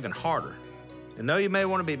accident is even harder. And though you may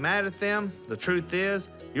want to be mad at them, the truth is,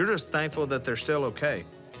 you're just thankful that they're still okay.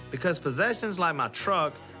 Because possessions like my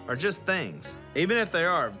truck are just things, even if they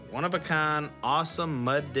are one-of-a-kind, awesome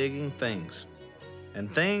mud-digging things. And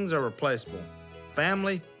things are replaceable.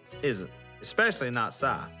 Family isn't, especially not Si.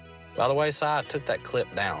 By the way, Si, I took that clip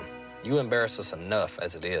down. You embarrass us enough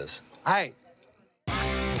as it is. Hey.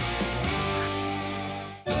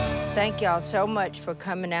 Thank y'all so much for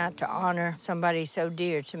coming out to honor somebody so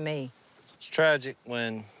dear to me. It's tragic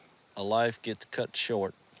when a life gets cut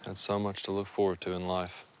short. That's so much to look forward to in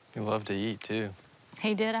life. You love to eat, too.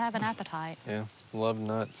 He did have an appetite. Yeah, love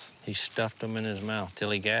nuts. He stuffed them in his mouth till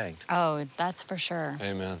he gagged. Oh, that's for sure.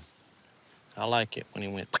 Amen. I like it when he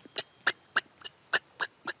went.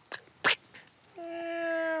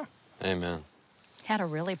 Amen. He had a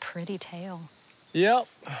really pretty tail. Yep.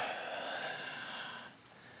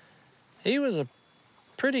 He was a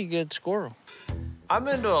pretty good squirrel. I've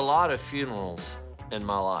been to a lot of funerals in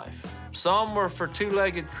my life. Some were for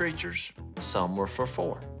two-legged creatures, some were for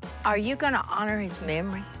four. Are you gonna honor his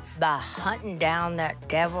memory by hunting down that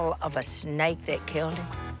devil of a snake that killed him?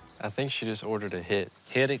 I think she just ordered a hit.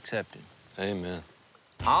 Hit accepted. Amen.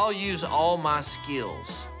 I'll use all my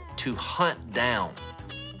skills to hunt down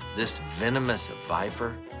this venomous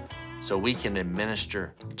viper so we can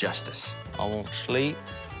administer justice. I won't sleep,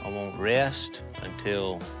 I won't rest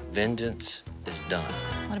until vengeance is done.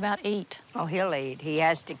 What about eat? Oh, he'll eat. He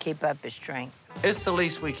has to keep up his strength. It's the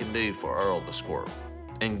least we can do for Earl the squirrel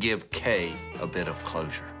and give Kay a bit of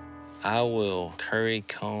closure. I will curry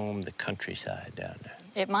comb the countryside down there.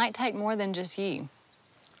 It might take more than just you.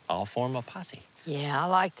 I'll form a posse. Yeah, I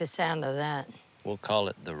like the sound of that. We'll call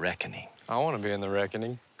it the reckoning. I want to be in the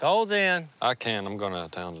reckoning. Cole's in. I can. I'm going out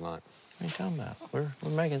of town tonight. What are you talking about?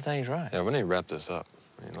 We're making things right. Yeah, we need to wrap this up.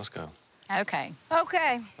 I mean, let's go. Okay.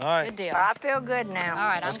 Okay. All right. Good deal. I feel good now. All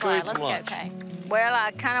right, I'm glad. Let's go, Kay. Well,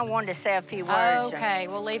 I kind of wanted to say a few words. Okay,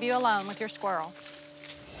 we'll leave you alone with your squirrel.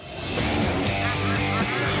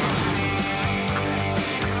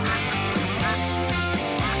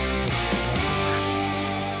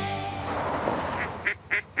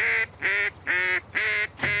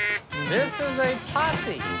 This is a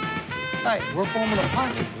posse. Hey, we're forming a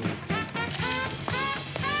posse.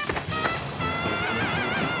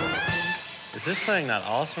 Is this thing not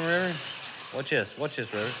awesome, River? Watch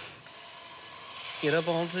this, River. Get up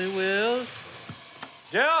on two wheels.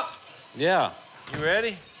 Jump! Yeah. You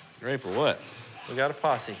ready? Ready for what? We got a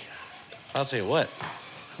posse. I'll say what?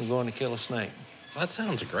 We're going to kill a snake. That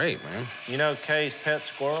sounds great, man. You know Kay's pet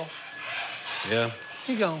squirrel? Yeah.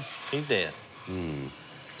 He gone. He's dead.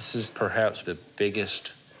 This is perhaps the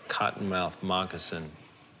biggest cottonmouth moccasin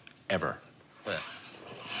ever.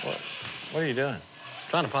 What are you doing?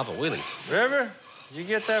 Trying to pop a Willie. River, did you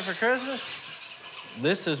get that for Christmas?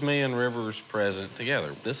 This is me and River's present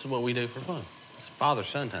together. This is what we do for fun. It's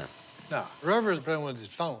father-son time. No, River's playing with his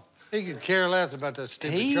phone. He could care less about that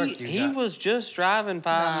stupid truck you got. He was just driving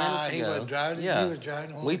 5 minutes ago. He wasn't driving. Yeah. He was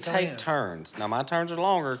driving. We take turns. Now, my turns are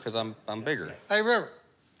longer because I'm bigger. Hey, River,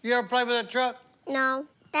 you ever play with that truck? No,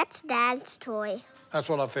 that's Dad's toy. That's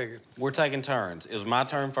what I figured. We're taking turns. It was my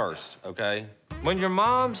turn first, okay? When your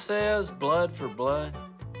mom says blood for blood,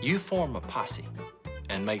 you form a posse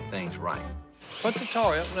and make things right. Put the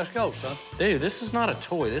toy up and let's go, son. Dude, this is not a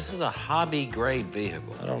toy. This is a hobby-grade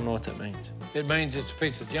vehicle. I don't know what that means. It means it's a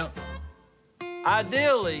piece of junk.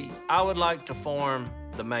 Ideally, I would like to form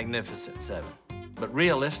the Magnificent Seven. But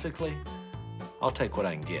realistically, I'll take what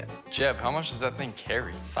I can get. Jeb, how much does that thing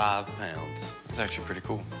carry? 5 pounds. That's actually pretty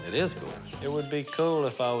cool. It is cool. It would be cool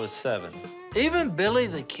if I was 7. Even Billy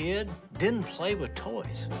the Kid didn't play with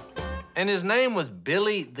toys. And his name was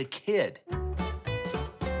Billy the Kid.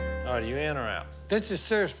 All right, are you in or out? This is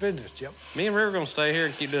serious business, Jim. Me and River are gonna stay here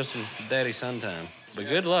and keep doing some daddy-son time. But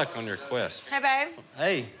good luck on your quest. Hey, babe.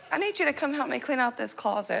 Hey. I need you to come help me clean out this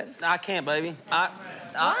closet. I can't, baby.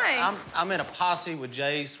 Why? I'm in a posse with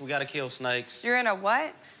Jace. We gotta kill snakes. You're in a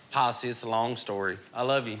what? Posse, it's a long story. I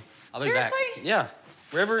love you. I'll be back. Seriously? Yeah.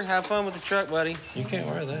 River, have fun with the truck, buddy. You can't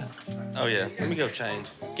wear that. Oh, yeah. Let me go change.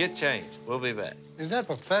 Get changed. We'll be back. Is that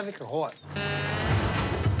pathetic or what?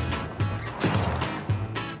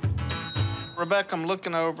 Rebecca, I'm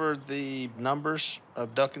looking over the numbers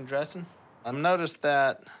of Duck and Dressing. I've noticed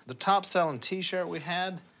that the top-selling T-shirt we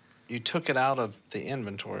had, you took it out of the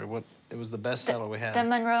inventory. It was the best seller we had. The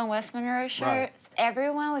Monroe and West Monroe shirt. Right.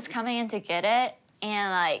 Everyone was coming in to get it,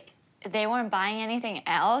 and like they weren't buying anything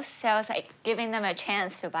else. So I was like giving them a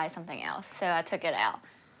chance to buy something else. So I took it out.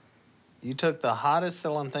 You took the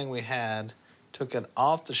hottest-selling thing we had, took it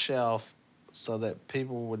off the shelf so that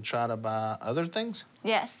people would try to buy other things?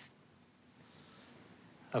 Yes.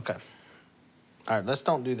 Okay. All right, let's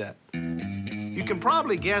don't do that. You can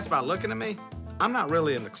probably guess by looking at me, I'm not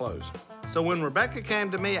really into clothes. So when Rebecca came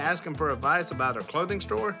to me asking for advice about her clothing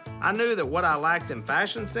store, I knew that what I lacked in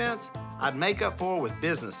fashion sense, I'd make up for with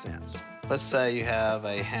business sense. Let's say you have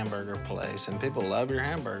a hamburger place and people love your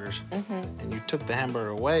hamburgers, and you took the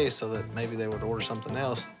hamburger away so that maybe they would order something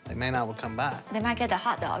else. They may not would come back. They might get the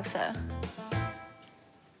hot dogs though.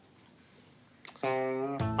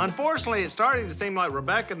 Unfortunately, it's starting to seem like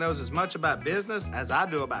Rebecca knows as much about business as I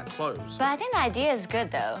do about clothes. But I think the idea is good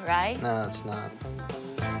though, right? No, it's not.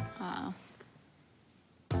 Oh.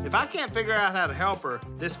 If I can't figure out how to help her,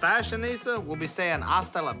 this fashionista will be saying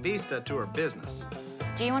hasta la vista to her business.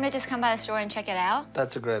 Do you want to just come by the store and check it out?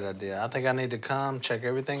 That's a great idea. I think I need to come, check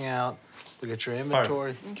everything out, look at your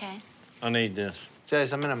inventory. Okay. I need this.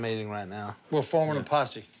 Jace, I'm in a meeting right now. We're forming a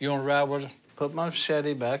posse. You want to ride with us? Put my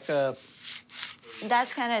machete back up.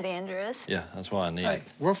 That's kind of dangerous. Yeah, that's why I need Hey, it.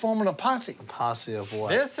 we're forming a posse. A posse of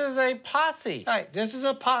what? This is a posse. Hey, this is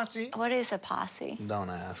a posse. What is a posse?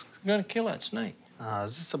 Don't ask. You're gonna kill that snake.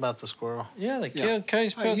 Is this about the squirrel? Yeah, they killed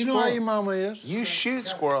Kay's pet You know squirrel. how your mama is. You shoot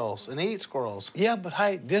squirrels and eat squirrels. Yeah, but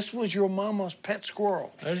hey, this was your mama's pet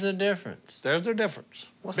squirrel. There's a difference. There's a difference.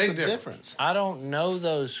 What's Big the difference? I don't know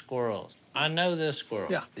those squirrels. I know this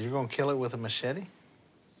squirrel. Yeah. You're gonna kill it with a machete?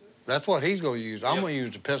 That's what he's gonna use. I'm gonna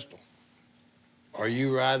use the pistol. Are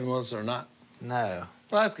you riding with us or not? No.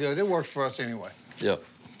 Well, that's good. It works for us anyway. Yep.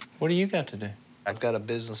 What do you got to do? I've got a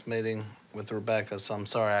business meeting with Rebecca, so I'm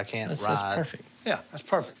sorry I can't ride. That's perfect. Yeah, that's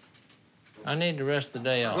perfect. I need the rest of the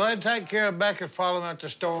day off. Go ahead and take care of Becca's problem at the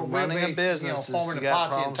store. For We'll running a be, business, forming you a got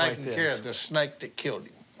posse and problems like taking care this. of the snake that killed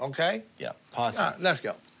him. Okay? Yeah, posse. All right, let's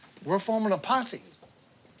go. We're forming a posse.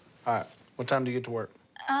 All right. What time do you get to work?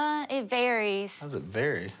 It varies. How does it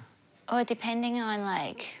vary? Well, depending on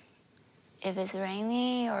like if it's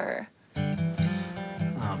rainy or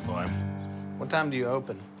Oh, boy. What time do you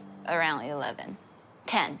open? around 11.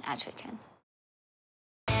 10, actually 10.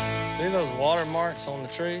 See those watermarks on the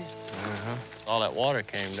trees? All that water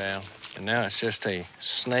came down, and now it's just a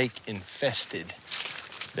snake-infested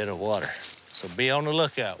bit of water. So be on the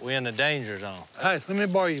lookout. We're in the danger zone. Hey, let me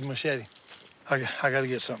borrow your machete. I got to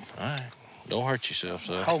get something. All right. Don't hurt yourself,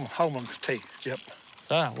 sir. Hold my teeth. Yep.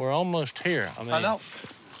 Sir, we're almost here. I know.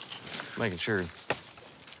 Making sure.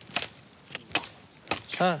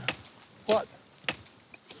 Sir, What?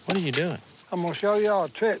 what are you doing? I'm gonna show y'all a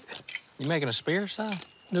trick. You making a spear, Si?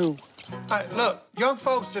 No. Hey, look, young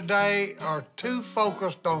folks today are too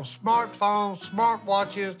focused on smartphones,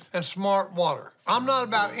 smartwatches, and smart water. I'm not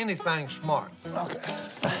about anything smart.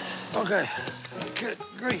 Okay. Good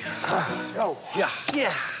grief. Oh, yeah.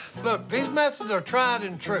 Yeah. Look, these methods are tried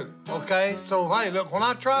and true, okay? So, hey, look, when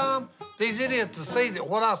I try them, these idiots will see that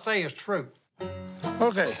what I say is true.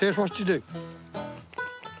 Okay, here's what you do.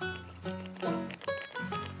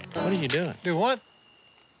 What are you doing? Do what?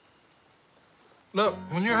 Look,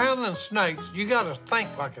 when you're handling snakes, you gotta think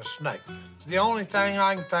like a snake. The only thing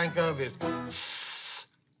I can think of is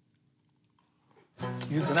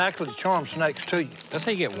you can actually charm snakes to you. That's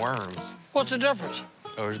how you get worms. What's the difference?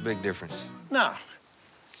 Oh, there's a big difference. No.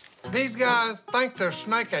 These guys think they're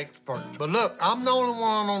snake experts. But look, I'm the only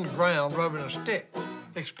one on the ground rubbing a stick.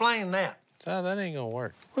 Explain that. So that ain't gonna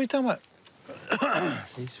work. What are you talking about?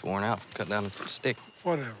 He's worn out from cutting down the stick.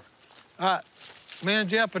 Whatever. All right, me and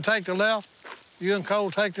Jeff will take the left. You and Cole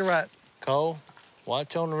take the right. Cole,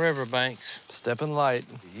 watch on the riverbanks. Stepping light.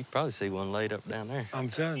 You can probably see one laid up down there. I'm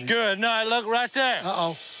telling you. Good night, look right there.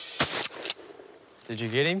 Uh-oh. Did you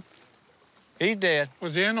get him? He's dead.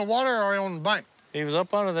 Was he in the water or on the bank? He was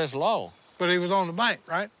up under this log. But he was on the bank,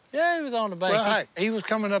 right? Yeah, he was on the bank. Well, hey, he was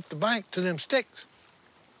coming up the bank to them sticks.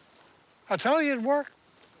 I tell you it'd work.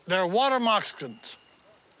 They're water moccasins.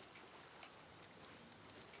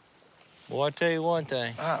 Boy, I tell you one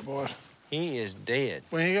thing. All right, boys. He is dead.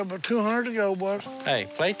 We ain't got but 200 to go, boys. Hey,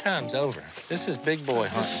 playtime's over. This is big boy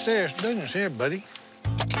This hunting. is serious business here, buddy.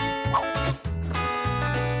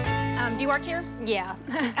 Do you work here? Yeah.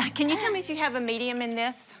 Can you tell me if you have a medium in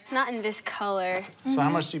this? Not in this color. So how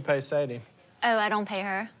much do you pay Sadie? Oh, I don't pay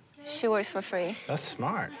her. She works for free. That's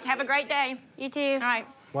smart. Have a great day. You too. All right.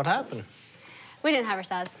 What happened? We didn't have her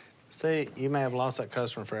size. See, you may have lost that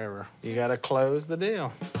customer forever. You gotta close the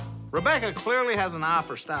deal. Rebecca clearly has an eye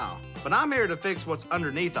for style, but I'm here to fix what's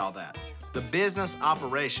underneath all that, the business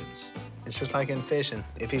operations. It's just like in fishing.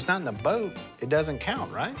 If he's not in the boat, it doesn't count,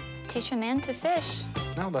 right? Teach a man to fish.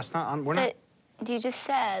 No, that's not, we're not. But you just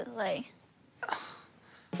said, like...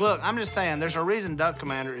 Look, I'm just saying, there's a reason Duck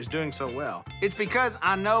Commander is doing so well. It's because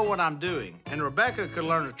I know what I'm doing, and Rebecca could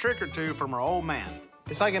learn a trick or two from her old man.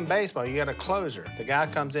 It's like in baseball, you got a closer. The guy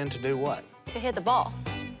comes in to do what? To hit the ball.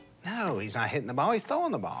 No, he's not hitting the ball, he's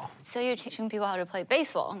throwing the ball. So you're teaching people how to play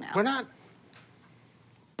baseball now. We're not.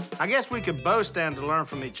 I guess we could both stand to learn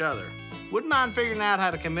from each other. Wouldn't mind figuring out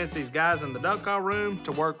how to convince these guys in the duck call room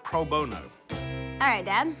to work pro bono. All right,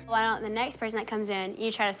 Dad. Why don't the next person that comes in,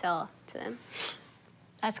 you try to sell to them?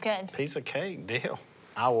 That's good. Piece of cake, deal.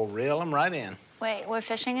 I will reel them right in. Wait, we're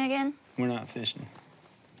fishing again? We're not fishing.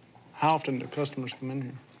 How often do customers come in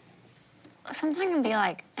here? Sometimes it can be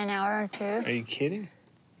like an hour or two. Are you kidding?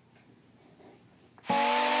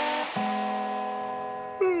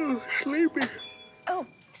 Sleepy. Oh,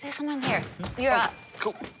 there's someone here. You're up.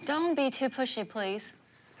 Cool. Don't be too pushy, please.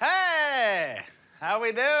 Hey, how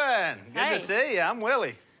we doing? Good Hey. to see you. I'm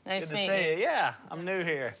Willie. Nice Good to to meet see you. you. Yeah, I'm new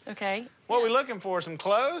here. Okay. What are we looking for? Some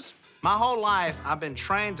clothes? My whole life, I've been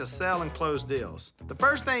trained to sell and close deals. The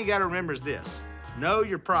first thing you gotta remember is this: know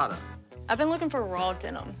your product. I've been looking for raw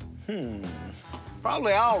denim.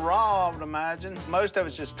 Probably all raw, I would imagine. Most of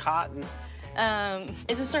it's just cotton.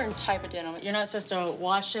 It's a certain type of denim. You're not supposed to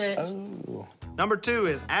wash it. Oh. Number 2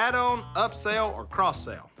 is add-on, upsell, or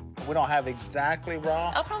cross-sell. We don't have exactly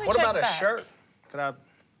raw. I'll probably What check about a back. shirt? Could I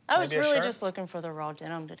was maybe a really shirt? just looking for the raw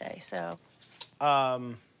denim today, so.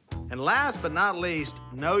 And last but not least,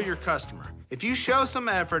 know your customer. If you show some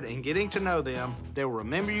effort in getting to know them, they will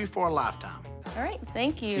remember you for a lifetime. All right,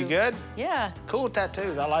 thank you. You good? Yeah. Cool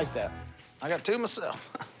tattoos, I like that. I got 2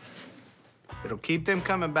 myself. It'll keep them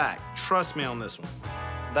coming back. Trust me on this one.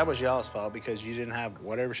 That was y'all's fault because you didn't have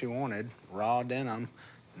whatever she wanted, raw denim.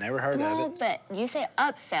 Never heard Well, of it. but you say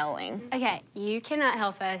upselling. Okay, you cannot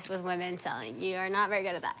help us with women selling. You are not very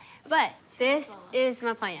good at that. But this is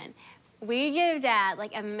my plan. We give Dad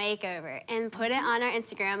like a makeover and put it on our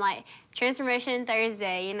Instagram, like Transformation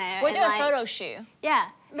Thursday, you know. We'll and, do a like, photo shoot. Yeah.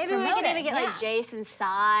 Maybe we Promote could it, even get like yeah. Jason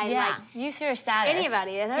side. Yeah, Like, use your status.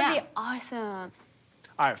 anybody. That would Yeah. be awesome.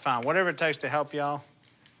 All right, fine. Whatever it takes to help y'all,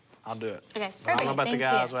 I'll do it. Okay, But I don't know perfect. about Thank the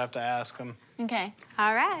guys. you. We'll have to ask them. Okay.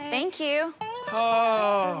 All right. Thank you.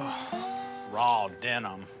 Oh, raw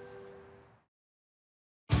denim.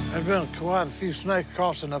 There's been quite a few snakes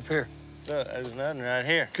crossing up here. Look, there's nothing right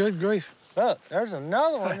here. Good grief. Look, there's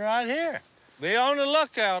another one right here. Be on the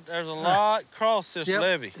lookout. There's a lot across this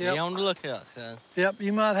levee. Yep. Be on the lookout, son. Yep,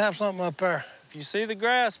 you might have something up there. If you see the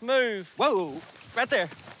grass move. Whoa, right there.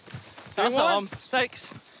 I saw them.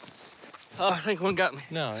 Snakes. Oh, I think one got me.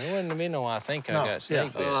 No, it wouldn't be no I think I No, got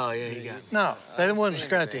snake bit. Oh, yeah, he got me. No, they wouldn't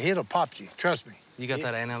scratch you. He'll pop you. Trust me. You got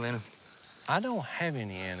that antvenom? I don't have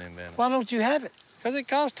any anti-venom. Why don't you have it? Because it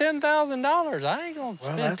costs $10,000. I ain't gonna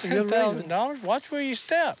spend $10,000. Watch where you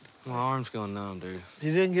step. My arm's going numb, dude.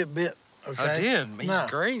 You didn't get bit, okay? I did. He No.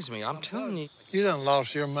 grazed me. I'm telling you. You done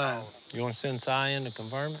lost your mind. You want to send Si in to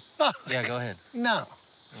confirm it? Yeah, go ahead. No.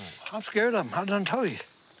 I'm scared of him. I done told you.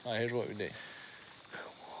 All right, here's what we do.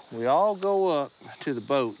 We all go up to the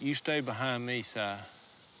boat. You stay behind me, Si.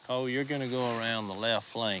 Oh, you're gonna go around the left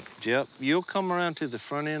flank. Jep, you'll come around to the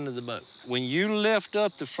front end of the boat. When you lift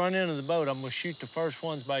up the front end of the boat, I'm gonna shoot the first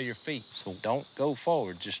ones by your feet. So don't go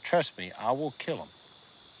forward. Just trust me. I will kill them.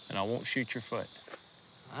 And I won't shoot your foot.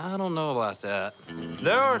 I don't know about that.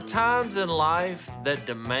 There are times in life that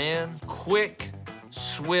demand quick,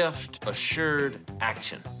 swift, assured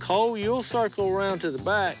action. Cole, you'll circle around to the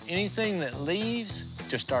back. Anything that leaves,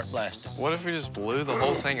 just start blasting. What if we just blew the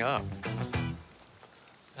whole thing up?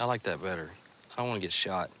 I like that better. I don't want to get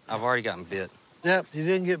shot. I've already gotten bit. Yep, you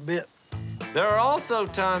didn't get bit. There are also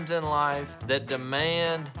times in life that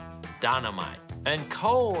demand dynamite. And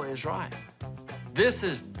Cole is right. This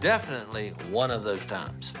is definitely one of those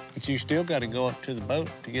times. But you still got to go up to the boat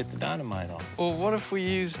to get the dynamite on. Well, what if we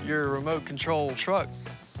used your remote control truck?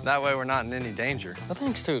 That way we're not in any danger. That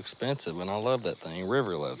thing's too expensive, and I love that thing.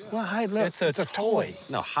 River loves it. Well, hey, look, it's a toy.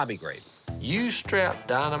 No, hobby grade. You strap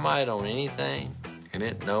dynamite on anything, and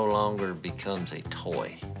it no longer becomes a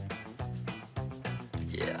toy.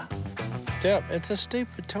 Yeah. Jep, it's a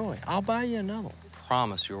stupid toy. I'll buy you another one.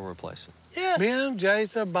 Promise you'll replace it. Yes. Me and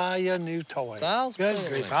Jason buy you a new toy. So I'll split it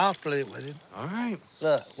with you. I'll split it with him. All right.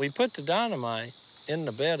 Look, we put the dynamite in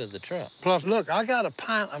the bed of the truck. Plus, look, I got a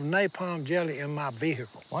pint of napalm jelly in my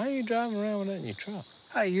vehicle. Why are you driving around with that in your truck?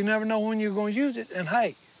 Hey, you never know when you're going to use it. And,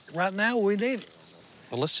 hey, right now we need it.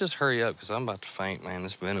 Well, let's just hurry up, because I'm about to faint, man.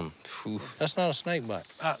 This venom. Whew. That's not a snake bite.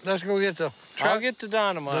 Let's go get the truck. I'll get the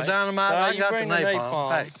dynamite. The dynamite, So I you got the bring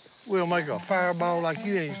napalm. Hey, we'll make a fireball like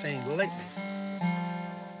you ain't seen lately.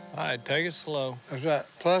 All right, take it slow. That's right.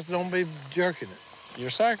 Plus, don't be jerking it. You're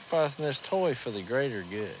sacrificing this toy for the greater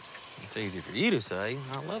good. It's easy for you to say.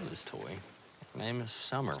 I love this toy. My name is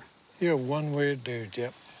Summer. You're one weird dude,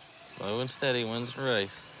 Jep. Slow and steady wins the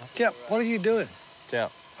race. Jep, what are you doing?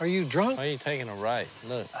 Jep. Are you drunk? Why are you taking a right?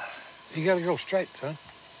 Look. You got to go straight, son.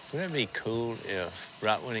 Wouldn't it be cool if,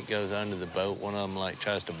 right when it goes under the boat, one of them, like,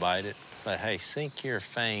 tries to bite it? Like, hey, sink your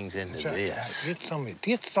fangs into this. Get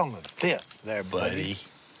some of this there, buddy.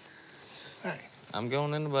 Hey. I'm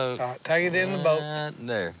going in the boat. All right, take it in the boat. Right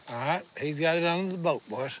there. All right, he's got it under the boat,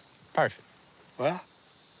 boys. Perfect. Well,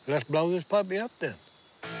 let's blow this puppy up then.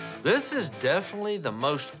 This is definitely the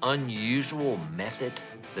most unusual method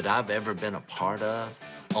that I've ever been a part of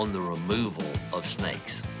on the removal of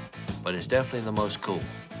snakes. But it's definitely the most cool.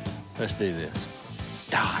 Let's do this.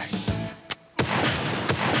 Die.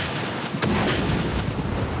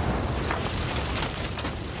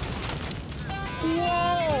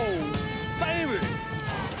 Whoa, baby!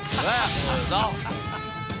 That was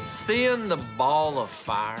awesome. Seeing the ball of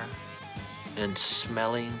fire and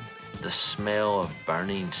smelling the smell of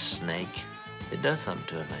burning snake, it does something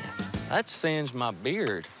to a man. That singed my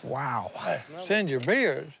beard. Wow. Hey, send your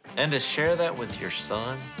beard. And to share that with your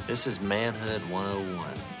son, this is manhood 101.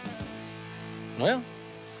 Well,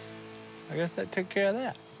 I guess that took care of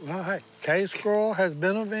that. Well, hey, K-Squirrel has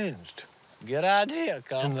been avenged. Good idea,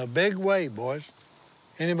 Cole. In the big way, boys.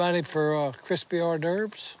 Anybody for crispy hors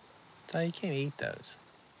d'oeuvres? So you can't eat those.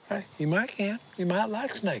 Hey, you might can. You might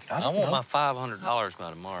like snake. I want know. my $500 by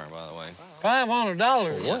tomorrow, by the way. $500?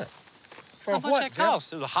 For what? For That's how much it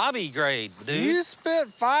costs. It was a hobby grade, dude. You spent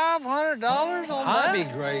 $500 on Hobby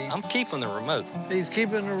that? grade. I'm keeping the remote. He's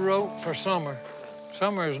keeping the rope for summer.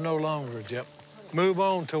 Summer is no longer, Jep. Move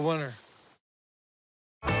on to winter.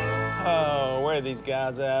 Oh, where are these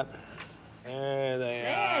guys at? There they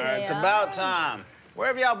are. It's about time. Where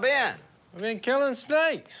have y'all been? We've been killing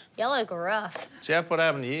snakes. Y'all look rough. Jeff, what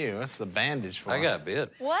happened to you? What's the bandage for? I got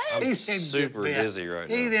bit. What? I'm super dizzy right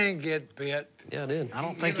now. He didn't get bit. Yeah, I did. I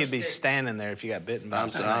don't think you'd be standing there if you got bitten by a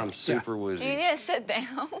snake. I'm super You woozy. need to sit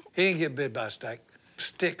down. He didn't get bit by a snake.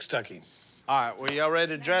 Stick stuck him. All right, well, y'all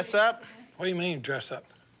ready to dress up? What do you mean dress up?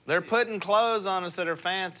 They're putting clothes on us that are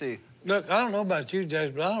fancy. Look, I don't know about you,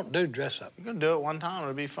 Jason, but I don't do dress up. We're gonna do it one time.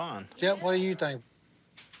 It'll be fun. Jeff, what do you think?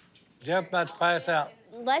 Jeff about to pass out.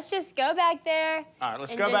 Let's just go back there. All right,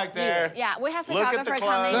 let's and go just back do there. it. Yeah, We have Look at the photographer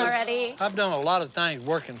coming clothes. already. I've done a lot of things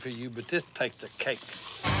working for you, but this takes the cake.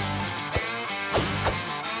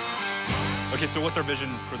 Okay, so what's our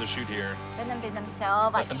vision for the shoot here? Let them be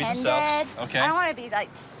themselves, like them be tended. themselves? Okay. I don't want to be like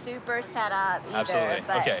super set up either. Absolutely.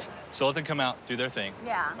 But Okay, so let them come out, do their thing.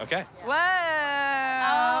 Yeah. Okay. Whoa.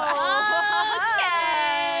 Oh,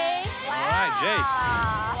 okay. All right, Jace.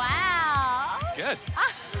 Wow. good.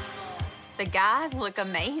 The guys look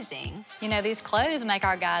amazing. You know, these clothes make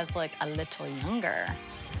our guys look a little younger.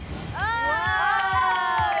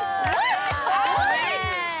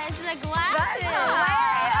 The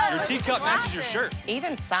glasses. Your teacup matches your shirt.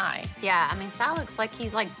 Even Si. Yeah, I mean, Si looks like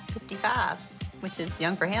he's like 55, which is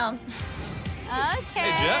young for him. Okay.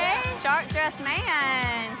 Hey, Jep. Sharp dressed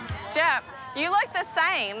man. Jep, you look the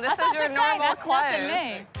same. This is your normal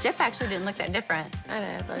clothes. Jeff actually didn't look that different. I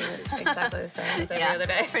know, I thought you looked exactly the same as every other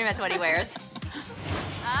day. That's pretty much what he wears. There you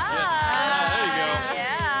go.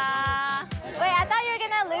 Yeah. Wait, I thought you were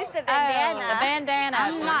gonna lose the bandana. The bandana.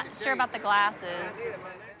 I'm not sure about the glasses.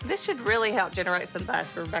 This should really help generate some buzz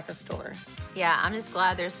for Rebecca's store. Yeah, I'm just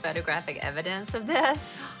glad there's photographic evidence of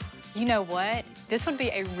this. You know what? This would be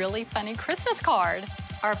a really funny Christmas card.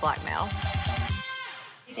 Or blackmail.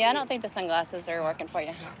 Yeah, I don't think the sunglasses are working for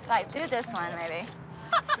you. Like, do this one, maybe.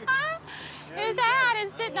 His hat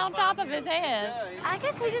is sitting on top of his head. I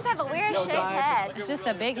guess he just have a weird shaped head. It's just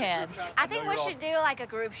a big head. I think we should do like a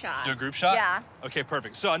group shot. Do a group shot? Yeah. Okay,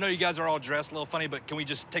 perfect. So I know you guys are all dressed a little funny, but can we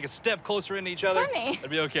just take a step closer into each other? Funny. That'd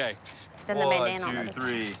be okay. Then the One, bandana. 2,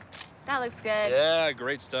 3. That looks good. Yeah,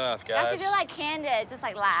 great stuff, guys. I should do like candid, just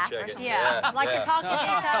like laugh. Check or it. something. Yeah, Like yeah. you're talking to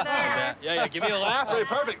each other. Yeah, give me a laugh. Right,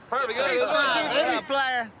 perfect. Good. 1, 2, 3.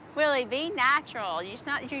 Willie, be natural. You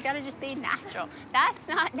gotta just be natural. That's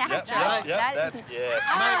not natural. Yep, That that's, is- yes.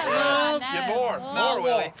 Oh, Get no. more,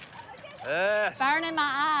 Willie. Yes. Burning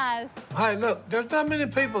my eyes. Hey, look, there's not many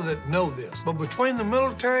people that know this, but between the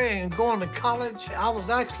military and going to college, I was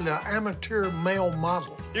actually an amateur male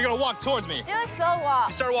model. You're gonna walk towards me. Do a slow walk.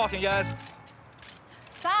 You start walking, guys.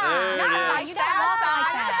 There it is. You don't walk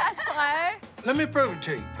like that. Slow. Let me prove it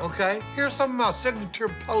to you, okay? Here's some of my signature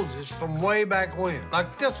poses from way back when.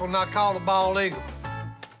 Like this one I call the bald eagle.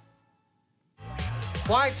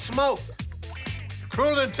 White smoke.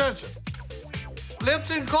 Cruel intention.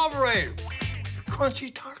 Lips Incorporated.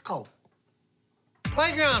 Crunchy taco.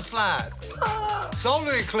 Playground slide.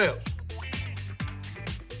 Solar eclipse.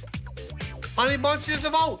 Honey bunches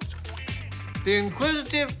of oats. The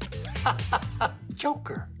inquisitive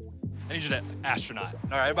Joker. I need you to astronaut.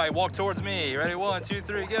 All right, everybody walk towards me. Ready? 1, 2,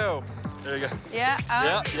 3, go. There you go. Yeah.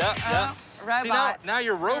 Yeah. Robot. See, now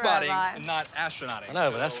you're roboting Robot. and not astronauting. I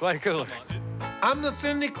know, but that's way cooler. I'm the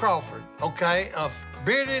Cindy Crawford, okay, of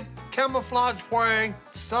bearded, camouflage-wearing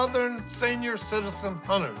Southern senior citizen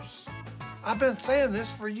hunters. I've been saying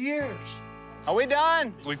this for years. Are we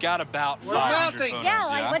done? We've got about We're 500 melting. photos, Yeah,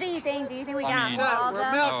 like, what do you think? Do you think we got mean- all of We're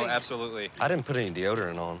them? melting. Oh, absolutely. I didn't put any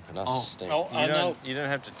deodorant on, and I stink. I know. You don't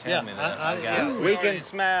have to tell me that. I got it. We can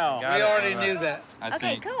smell. We already knew that. I Okay,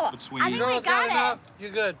 think cool. between I think we got it. enough? You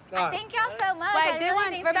good? All right. Thank y'all so much. Wait, I do really one,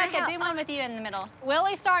 think it's gonna Rebecca, help. do one with you in the middle.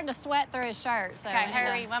 Willie's starting to sweat through his shirt. So Okay, you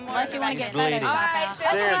hurry, know, one more. Unless you want to He's get bleeding. Photoshop All right, out.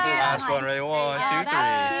 Seriously. last one. Ready? 1, 2, 3.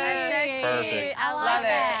 Perfect. I love Love it.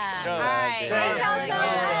 that. All right. Thank y'all so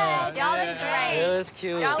much. Y'all did It great. was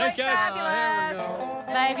cute. Y'all Thanks, look guys.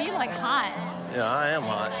 fabulous. Babe, you look hot. Yeah, I am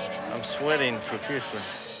hot. I'm sweating profusely.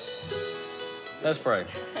 Let's pray.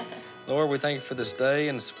 Lord, we thank you for this day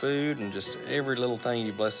and this food and just every little thing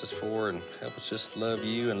you bless us for, and help us just love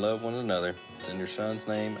you and love one another. It's in your son's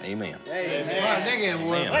name, amen. All right, dig in,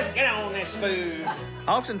 Will. Amen. Get on this food.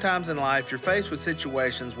 Oftentimes in life, you're faced with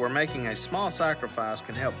situations where making a small sacrifice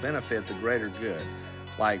can help benefit the greater good,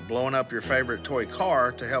 like blowing up your favorite toy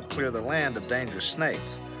car to help clear the land of dangerous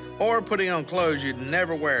snakes, or putting on clothes you'd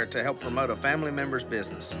never wear to help promote a family member's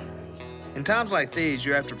business. In times like these,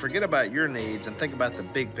 you have to forget about your needs and think about the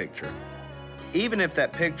big picture. Even if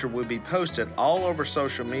that picture would be posted all over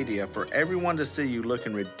social media for everyone to see you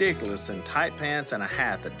looking ridiculous in tight pants and a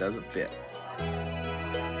hat that doesn't fit.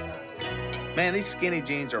 Man, these skinny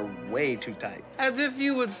jeans are way too tight. As if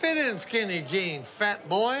you would fit in skinny jeans, fat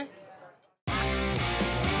boy.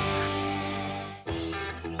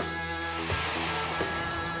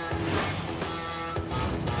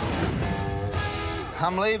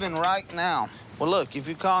 I'm leaving right now. Well, look, if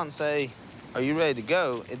you call and say, are you ready to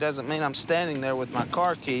go? It doesn't mean I'm standing there with my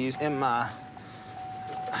car keys in my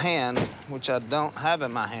hand, which I don't have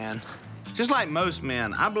in my hand. Just like most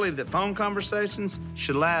men, I believe that phone conversations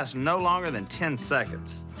should last no longer than 10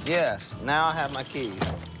 seconds. Yes, now I have my keys.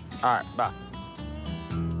 All right, bye.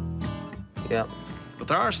 Yep. But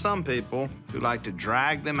there are some people who like to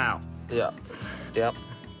drag them out. Yep.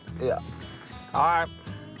 All right.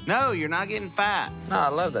 No, you're not getting fat. No, I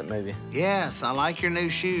love that movie. Yes, I like your new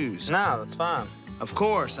shoes. No, that's fine. Of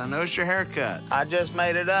course, I noticed your haircut. I just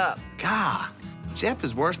made it up. God, Jep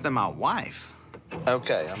is worse than my wife.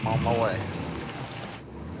 Okay, I'm on my way.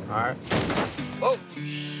 All right. Whoa.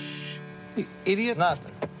 You idiot.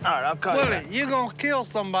 Nothing. All right, I'll call you Willie, back. you're gonna kill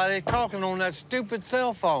somebody talking on that stupid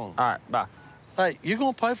cell phone. All right, bye. Hey, you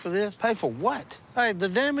gonna pay for this? Pay for what? Hey, the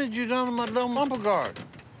damage you done to my dumb bumper guard.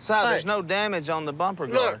 Si, there's no damage on the bumper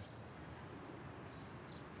guard. Look.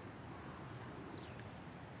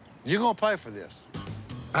 You're gonna pay for this.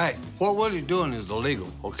 Hey, what Willie's doing is illegal,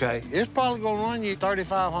 okay? It's probably gonna run you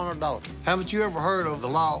 $3,500. Haven't you ever heard of the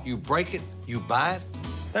law? You break it, you buy it?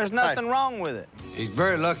 There's nothing wrong with it. He's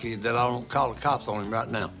very lucky that I don't call the cops on him right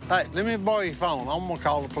now. Hey, let me borrow your phone. I'm gonna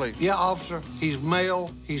call the police. Yeah, officer, he's male,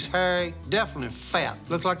 he's hairy, definitely fat.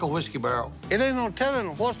 Looks like a whiskey barrel. It ain't no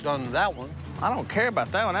telling what's done to that one. I don't care about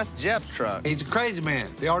that one. That's Jeff's truck. He's a crazy man.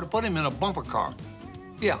 They ought to put him in a bumper car.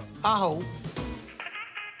 Yeah, I hope.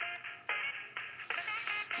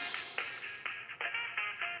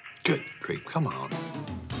 Good grief, come on.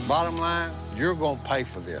 Bottom line, you're gonna pay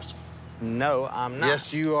for this. No, I'm not.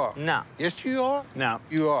 Yes, you are. No. Yes, you are. No.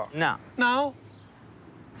 You are. No. No.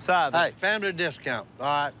 Si, hey, family discount. All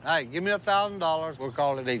right. Hey, give me $1,000. We'll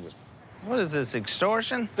call it even. What is this,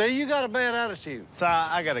 extortion? See, you got a bad attitude. Si,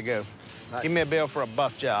 I gotta go. Hey. Give me a bill for a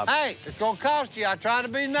buff job. Hey, it's gonna cost you. I try to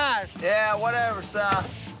be nice. Yeah, whatever, Si.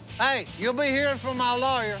 Hey, you'll be hearing from my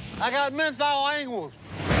lawyer. I got menthol angles.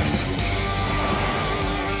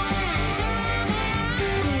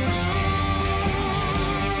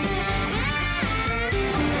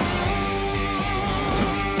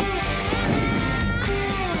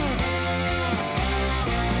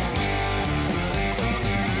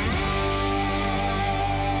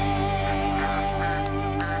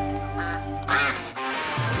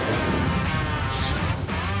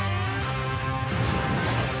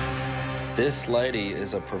 This lady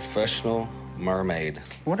is a professional mermaid.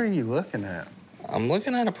 What are you looking at? I'm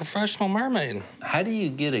looking at a professional mermaid. How do you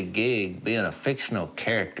get a gig being a fictional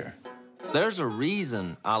character? There's a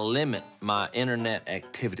reason I limit my internet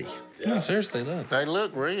activity. Yeah, seriously, look. They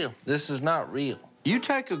look real. This is not real. You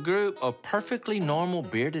take a group of perfectly normal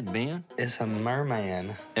bearded men. It's a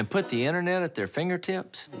merman. And put the internet at their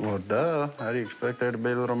fingertips. Well, duh. How do you expect there to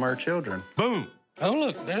be little mer children? Boom. Oh,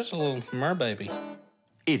 look, there's a little mer baby.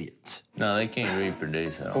 Idiots. No, they can't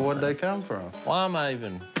reproduce. Well, where'd they come from? Why am I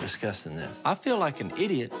even discussing this? I feel like an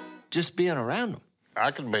idiot just being around them.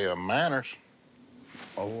 I could be a manners.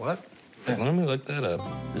 A what? Hey, let me look that up.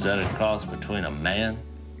 Is that a cross between a man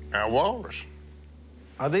and a walrus?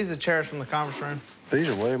 Are these the chairs from the conference room? These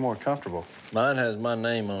are way more comfortable. Mine has my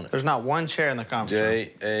name on it. There's not one chair in the conference room.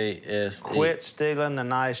 J-A-S-E. Quit stealing the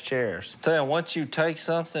nice chairs. Tell you, once you take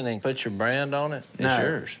something and put your brand on it, it's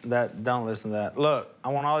yours. Don't listen to that. Look, I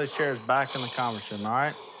want all these chairs back in the conference room, all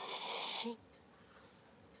right?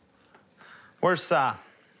 Where's Si?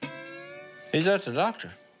 He's at the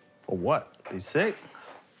doctor. For what? He's sick?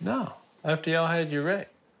 No, after y'all had your wreck.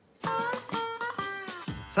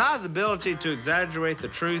 Si's ability to exaggerate the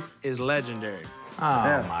truth is legendary.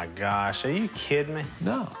 Oh, my gosh. Are you kidding me?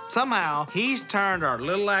 No. Somehow, he's turned our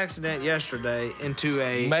little accident yesterday into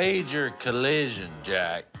a... major collision,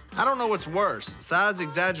 Jack. I don't know what's worse, Si's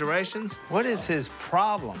exaggerations? What is his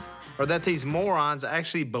problem? Or that these morons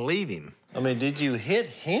actually believe him? I mean, did you hit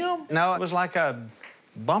him? No, it was like a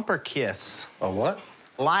bumper kiss. A what?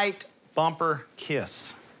 Light bumper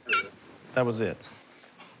kiss. That was it.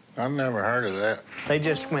 I've never heard of that. They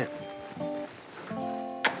just went...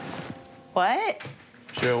 What?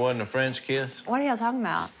 Sure it wasn't a French kiss? What are y'all talking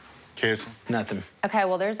about? Kissing? Nothing. Okay,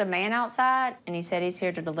 well, there's a man outside, and he said he's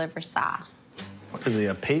here to deliver Si. What is he,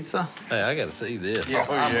 a pizza? Hey, I gotta see this. Yeah,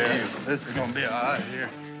 yeah. This is gonna be all right here.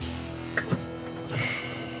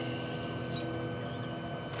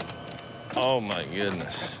 Oh, my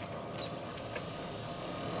goodness.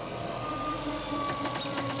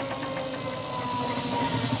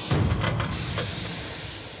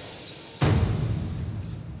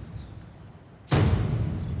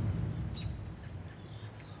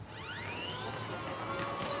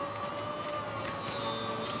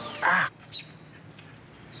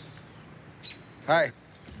 Hey.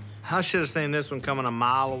 I should have seen this one coming a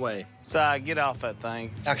mile away. Si, get off that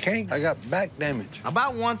thing. I can't. I got back damage.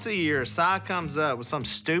 About once a year, Si comes up with some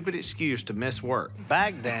stupid excuse to miss work.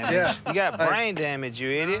 Back damage? Yeah. You got brain damage, you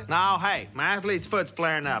idiot. No, hey, my athlete's foot's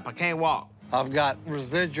flaring up. I can't walk. I've got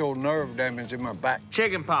residual nerve damage in my back.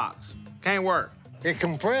 Chicken pox. Can't work. It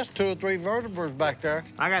compressed 2 or 3 vertebrae back there.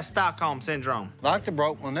 I got Stockholm syndrome. Doctor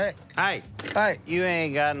broke my neck. Hey. Hey. You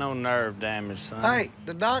ain't got no nerve damage, son. Hey,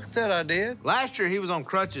 the doc said I did. Last year, he was on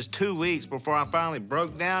crutches 2 weeks before I finally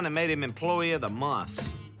broke down and made him Employee of the Month.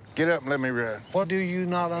 Get up and let me ride. What do you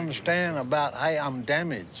not understand about, hey, I'm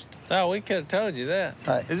damaged? So we could have told you that.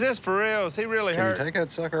 Hey. Is this for real? Is he really hurt? Can you take that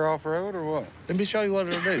sucker off road or what? Let me show you what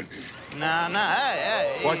it'll do. Nah,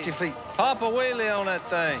 hey. Watch your feet. Pop a wheelie on that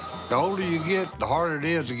thing. The older you get, the harder it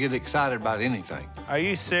is to get excited about anything. Are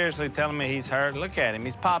you seriously telling me he's hurt? Look at him.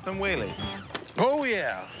 He's popping wheelies. Oh,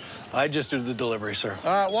 yeah. I just did the delivery, sir.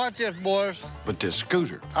 All right, watch this, boys. But this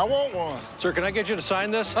scooter. I want one. Sir, can I get you to sign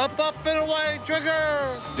this? Up, and away,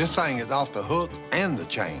 trigger! This thing is off the hook and the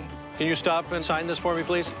chain. Can you stop and sign this for me,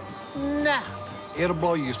 please? No. It'll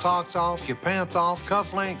blow your socks off, your pants off,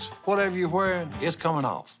 cufflinks, whatever you're wearing, it's coming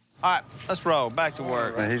off. All right, let's roll. Back to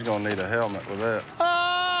work. Man, he's gonna need a helmet with that.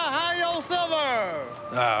 Ah, hi-yo, Silver!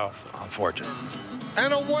 Oh, unfortunate.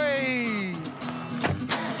 And away!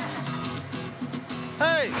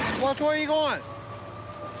 Hey, watch where you going.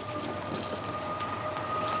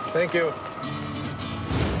 Thank you.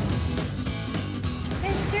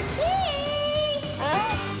 Mr. T!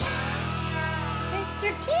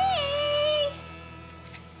 Mr. T!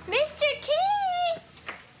 Mr. T!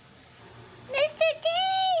 Mr. T!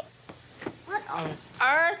 What on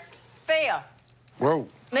earth? Phil, Whoa,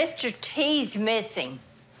 Mr. T's missing.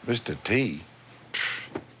 Mr. T.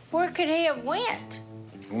 Where could he have went?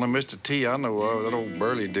 Only Mr. T I know of, that old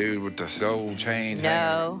burly dude with the gold chain.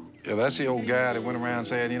 No. Yeah, that's the old guy that went around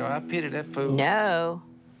saying, you know, I pity that fool. No.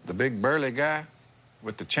 The big burly guy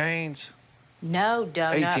with the chains. No,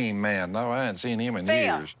 Donut. 18 man. No, I hadn't seen him in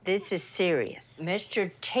Phil, years. this is serious. Mr.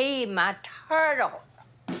 T, my turtle.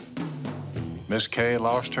 Miss Kay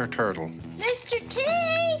lost her turtle. Mr. T!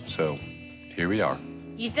 So, here we are.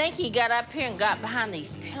 You think he got up here and got behind these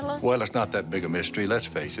pillows? Well, it's not that big a mystery, let's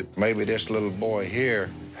face it. Maybe this little boy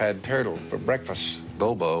here had turtle for breakfast.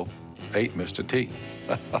 Bobo ate Mr. T.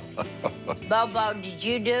 Bobo, did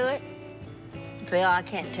you do it? Phil, I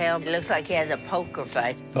can't tell. It looks like he has a poker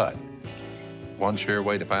face. But one sure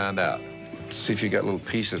way to find out. See if you got little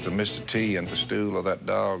pieces of Mr. T in the stool of that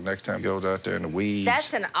dog next time he goes out there in the weeds.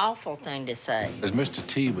 That's an awful thing to say. As Mr.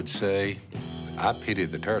 T would say, I pity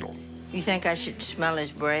the turtle. You think I should smell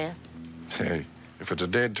his breath? Hey, if it's a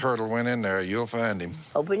dead turtle went in there, you'll find him.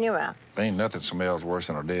 Open your mouth. Ain't nothing smells worse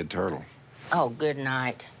than a dead turtle. Oh, good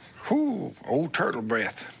night. Whew, old turtle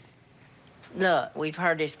breath. Look, we've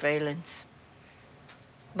hurt his feelings.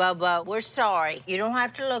 Bobo, we're sorry. You don't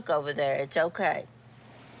have to look over there. It's okay.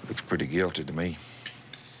 Looks pretty guilty to me.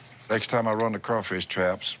 Next time I run the crawfish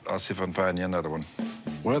traps, I'll see if I can find you another one.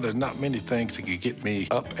 Well, there's not many things that could get me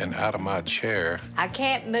up and out of my chair, I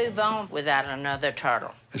can't move on without another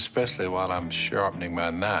turtle. especially while I'm sharpening my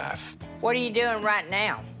knife. What are you doing right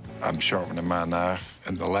now? I'm sharpening my knife,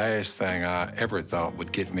 and the last thing I ever thought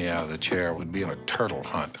would get me out of the chair would be on a turtle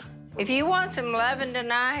hunt. If you want some loving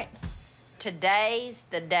tonight, today's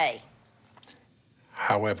the day.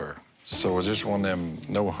 However, so is this one of them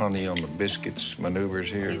no honey on the biscuits maneuvers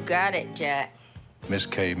here? You got it, Jack. Miss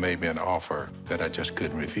Kay made me an offer that I just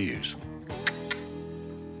couldn't refuse.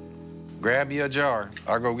 Grab you a jar.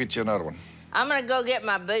 I'll go get you another one. I'm gonna go get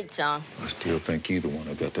my boots on. I still think you the one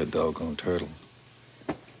who got that doggone turtle.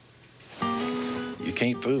 You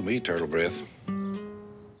can't fool me, turtle breath.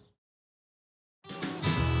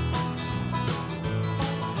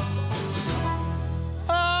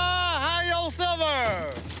 Hi-yo,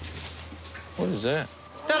 Silver! What is that?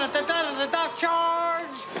 Da-da-da-da-da-da, charge!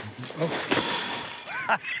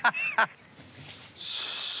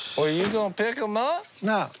 Well, you gonna pick them up?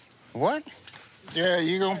 No. What? Yeah,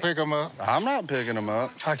 you gonna pick them up. I'm not picking them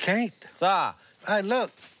up. I can't. Si, Hey,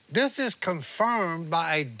 look, this is confirmed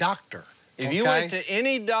by a doctor. if you went to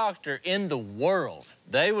any doctor in the world,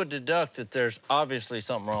 they would deduct that there's obviously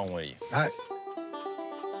something wrong with you. Hey,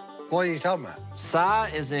 what are you talking about?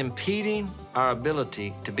 Si is impeding our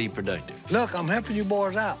ability to be productive. Look, I'm helping you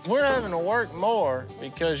boys out. We're having to work more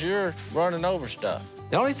because you're running over stuff.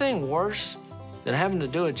 The only thing worse than having to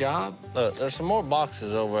do a job. Look, there's some more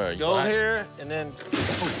boxes over there. Go here and then.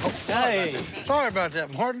 Hey, sorry about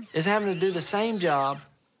that, Martin. Is having to do the same job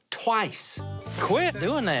twice. Quit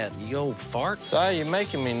doing that, you old fart. Si, you're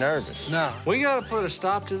making me nervous. No. We gotta put a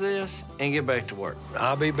stop to this and get back to work.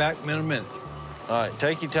 I'll be back in a minute. All right,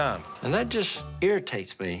 take your time. And that just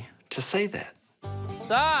irritates me to say that.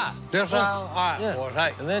 Si! This aisle? All right, boys,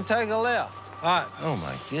 hey. And then take a left. All right. Oh,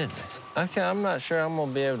 my goodness. I'm not sure I'm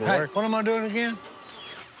gonna be able to Hey, work. what am I doing again?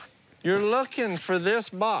 You're looking for this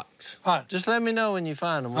box. All right. Just let me know when you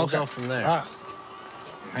find them. We'll go from there. All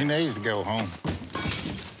right. He needs to go home.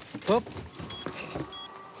 Whoop.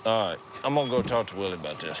 All right, I'm gonna go talk to Willie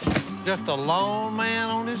about this. Just a lone man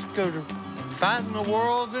on his scooter, fighting the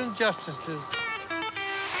world's injustices.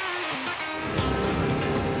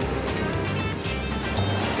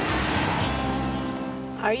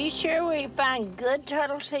 Are you sure we find good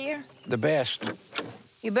turtles here? The best.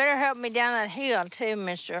 You better help me down that hill, too,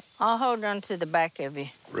 mister. I'll hold on to the back of you.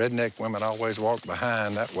 Redneck women always walk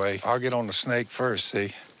behind that way. I'll get on the snake first,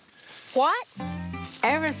 see? What?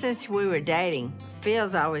 Ever since we were dating,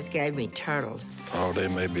 Phil's always gave me turtles. Oh, there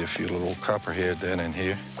may be a few little copperhead then in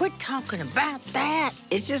here. Quit talking about that.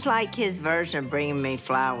 It's just like his version of bringing me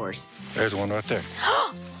flowers. There's one right there.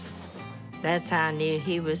 That's how I knew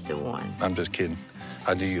he was the one. I'm just kidding.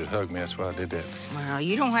 I knew you'd hug me, that's why I did that. Well,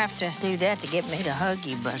 you don't have to do that to get me to hug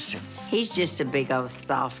you, Buster. He's just a big old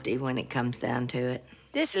softy when it comes down to it.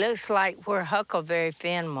 This looks like where Huckleberry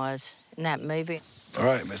Finn was in that movie. All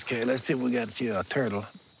right, Miss Kay, let's see if we got you a turtle.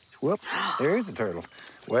 Whoop, there is a turtle.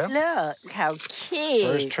 Well, look how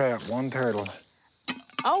cute. First trap, one turtle.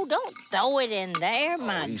 Oh, don't throw it in there,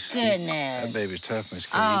 my goodness. That baby's tough, Miss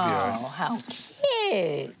Kay. Oh, You'll be all right. how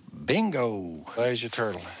cute. Bingo. There's your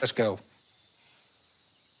turtle. Let's go.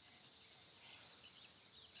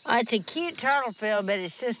 Oh, it's a cute turtle, Phil, but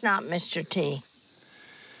it's just not Mr. T.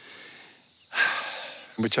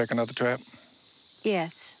 We check another trap?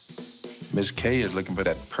 Yes. Miss Kay is looking for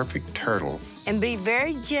that perfect turtle. And be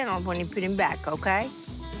very gentle when you put him back, okay?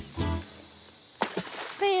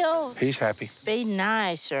 Phil. He's happy. Be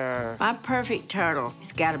nicer. My perfect turtle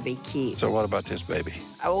has got to be cute. So what about this baby?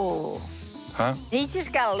 Oh. Huh? He's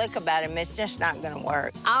just got a look about him. It's just not going to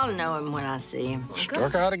work. I'll know him when I see him.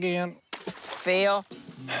 Struck out again. Phil.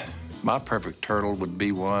 My perfect turtle would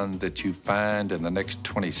be one that you find in the next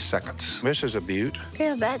 20 seconds. This is a beaut.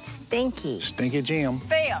 Phil, that's Stinky. Stinky Jim.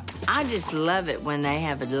 Phil. I just love it when they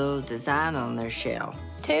have a little design on their shell.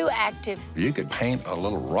 Too active. You could paint a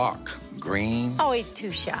little rock green. Oh, he's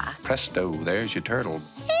too shy. Presto, there's your turtle.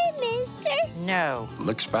 Hey, mister. No.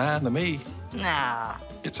 Looks fine to me. No.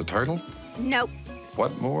 It's a turtle? Nope.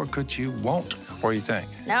 What more could you want? What do you think?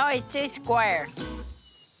 No, he's too square.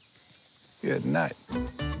 Good night.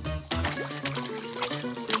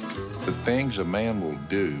 The things a man will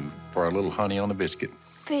do for a little honey on a biscuit.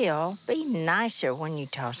 Phil, be nicer when you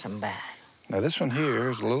toss them back. Now, this one here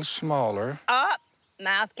is a little smaller. Oh,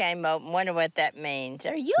 mouth came open. Wonder what that means.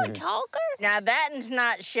 Are you a talker? Now, that one's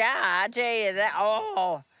not shy, I tell you that.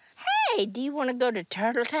 Oh. Hey, do you want to go to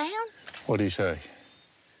Turtle Town? What'd he say?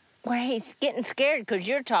 Well, he's getting scared because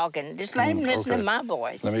you're talking. Just let him listen to my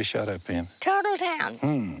voice. Let me shut up, Ben. Turtle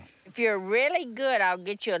Town. If you're really good, I'll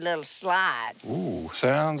get you a little slide. Ooh,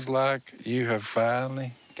 sounds like you have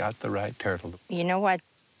finally got the right turtle. You know what?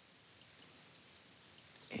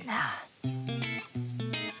 Nah.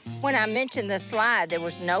 When I mentioned the slide, there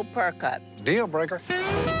was no perk up. Deal breaker.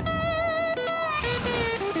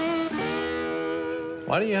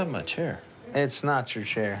 Why do you have my chair? It's not your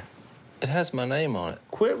chair. It has my name on it.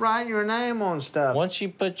 Quit writing your name on stuff. Once you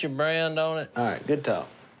put your brand on it... All right, good talk.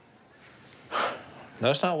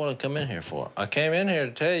 That's not what I come in here for. I came in here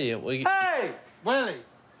to tell you we... Hey, Willie,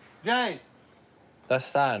 Jane. That's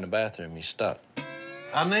Si in the bathroom. He's stuck.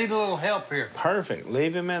 I need a little help here. Perfect.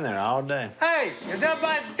 Leave him in there all day. Hey, is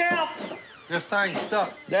everybody deaf? This thing's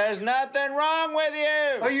stuck. There's nothing wrong with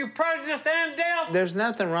you. Are you prejudiced and deaf? There's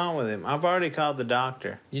nothing wrong with him. I've already called the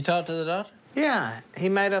doctor. You talked to the doctor? Yeah, he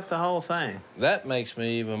made up the whole thing. That makes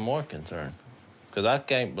me even more concerned. Because I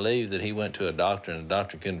can't believe that he went to a doctor and the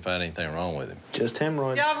doctor couldn't find anything wrong with him. Just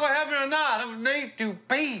hemorrhoids. Y'all gonna help me or not? I need to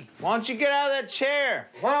pee. Why don't you get out of that chair?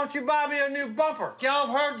 Why don't you buy me a new bumper? Y'all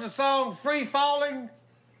have heard the song Free Falling?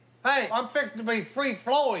 Hey, I'm fixing to be free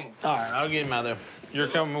flowing. All right, I'll get him out there. You're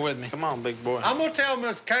coming with me. Come on, big boy. I'm gonna tell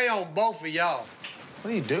Miss Kay on both of y'all.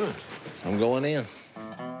 What are you doing? I'm going in.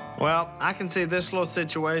 Well, I can see this little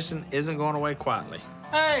situation isn't going away quietly.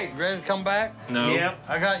 Hey, ready to come back? No. Yep.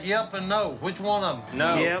 I got yep and no. Which one of them?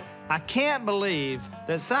 No. Yep. I can't believe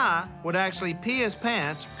that Si would actually pee his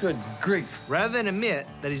pants. Good grief. Rather than admit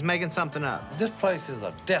that he's making something up. This place is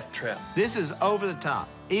a death trap. This is over the top,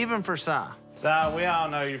 even for Si. Si, we all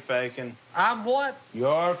know you're faking. I'm what?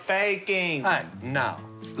 You're faking. Hey, no.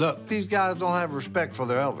 Look, these guys don't have respect for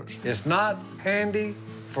their elders. It's not handy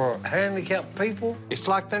for handicapped people. It's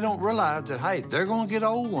like they don't realize that, hey, they're gonna get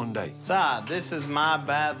old one day. Si, this is my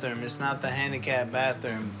bathroom. It's not the handicapped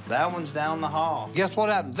bathroom. That one's down the hall. Guess what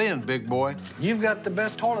happens then, big boy? You've got the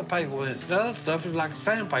best toilet paper. The other stuff is like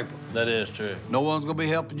sandpaper. That is true. No one's gonna be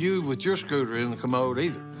helping you with your scooter in the commode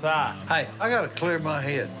either. Si. Hey, I gotta clear my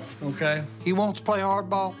head, okay? He wants to play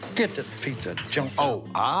hardball? Get the pizza junk. Oh,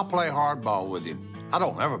 I'll play hardball with you. I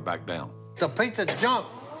don't ever back down. The pizza junk.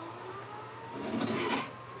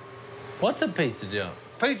 What's a piece of junk?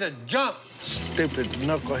 Pizza junk. Stupid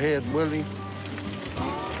knucklehead, Willie.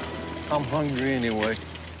 I'm hungry anyway.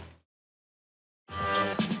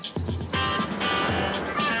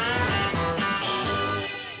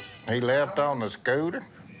 He left on the scooter?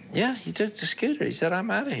 Yeah, he took the scooter. He said, I'm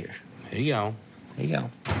out of here. He gone. He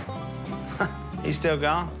gone. He's still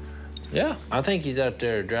gone? Yeah, I think he's out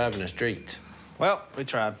there driving the streets. Well, we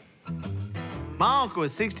tried. My uncle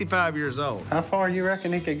is 65 years old. How far you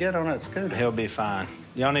reckon he could get on that scooter? He'll be fine.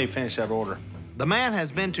 Y'all need to finish that order. The man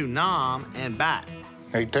has been to Nam and back.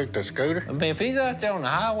 He took the scooter? I mean, if he's out there on the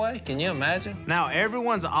highway, can you imagine? Now,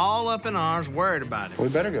 everyone's all up in arms worried about it. We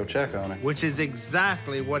better go check on it. Which is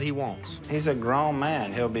exactly what he wants. He's a grown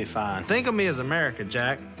man. He'll be fine. Think of me as America,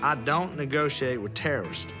 Jack. I don't negotiate with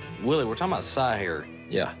terrorists. Willie, we're talking about Si here.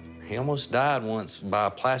 Yeah, he almost died once by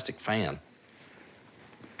a plastic fan.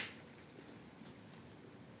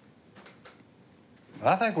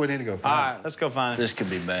 I think we need to go find All right, let's go find it. This could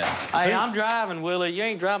be bad. Hey, I'm driving, Willie. You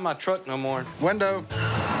ain't driving my truck no more. Window.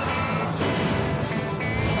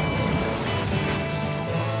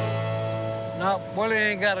 No, Willie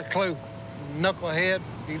ain't got a clue. Knucklehead.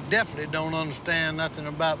 He definitely don't understand nothing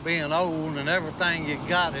about being old, and everything you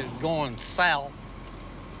got is going south.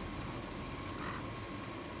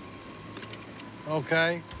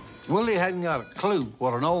 Okay? Willie hadn't got a clue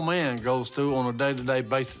what an old man goes through on a day-to-day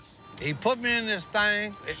basis. He put me in this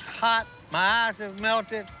thing. It's hot. My ice is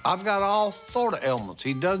melted. I've got all sort of ailments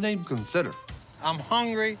he doesn't even consider. I'm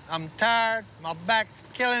hungry. I'm tired. My back's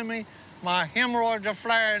killing me. My hemorrhoids are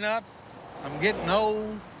flaring up. I'm getting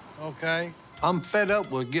old, okay? I'm fed up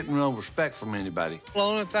with getting no respect from anybody. The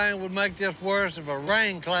only thing would make this worse if a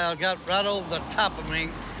rain cloud got right over the top of me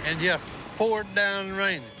and just poured down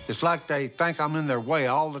raining. It's like they think I'm in their way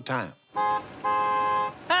all the time.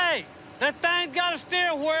 Hey, that thing's got a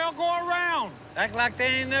steering wheel. Go around. Act like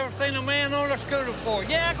they ain't never seen a man on a scooter before.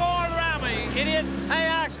 Yeah, go on around me, you idiot. Hey,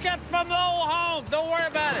 I escaped from the old home. Don't worry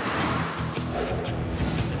about it.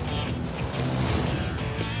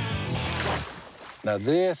 Now,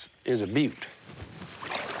 this is a beaut.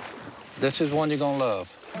 This is one you're gonna love.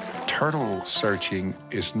 Turtle searching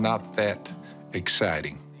is not that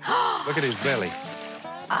exciting. Look at his belly.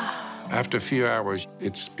 After a few hours,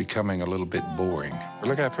 it's becoming a little bit boring.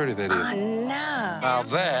 Look how pretty that is. Oh, no. Now,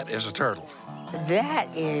 that is a turtle. That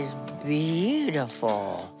is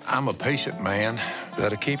beautiful. I'm a patient man. Is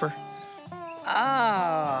that a keeper?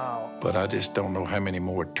 Oh. But I just don't know how many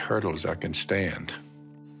more turtles I can stand.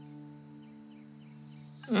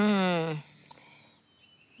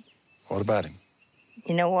 What about him?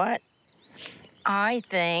 You know what? I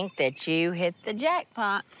think that you hit the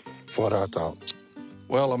jackpot. What I thought.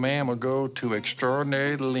 Well, a man will go to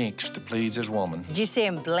extraordinary lengths to please his woman. Did you see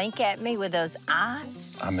him blink at me with those eyes?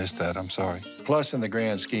 I missed that, I'm sorry. Plus, in the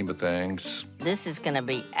grand scheme of things, This is gonna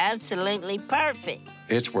be absolutely perfect.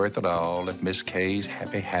 it's worth it all if Miss Kay's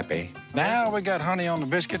happy. Now we got honey on the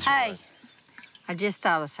biscuits. Hey, I just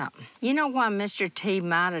thought of something. You know why Mr. T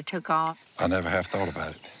might have took off? I never have thought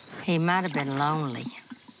about it. He might have been lonely.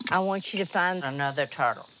 I want you to find another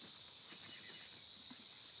turtle.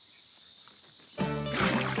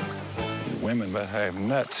 You women better have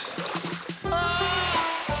nuts.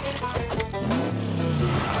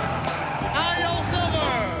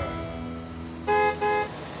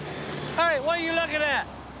 Hey, what are you looking at?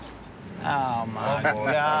 Oh, my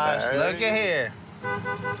gosh. Look at here.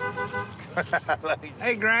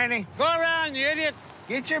 Hey, Granny. Go around, you idiot.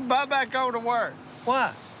 Get your butt back over to work.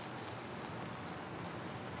 Why?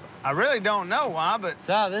 I really don't know why, but...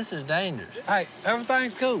 Si, this is dangerous. Hey,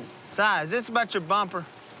 everything's cool. Si, is this about your bumper?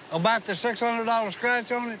 About the $600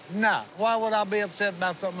 scratch on it? No. Why would I be upset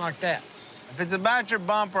about something like that? If it's about your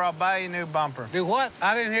bumper, I'll buy you a new bumper. Do what?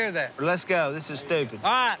 I didn't hear that. Let's go. This is stupid.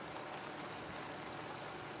 All right.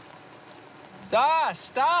 Si,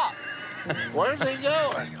 stop. Where's he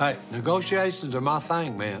going? Hey, negotiations are my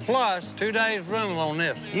thing, man. Plus, 2 days rental on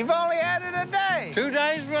this. You've only had it a day. 2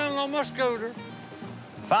 days rental on my scooter.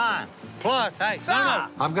 Fine. Plus, hey, no.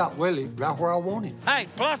 I've got Willie right where I want him. Hey,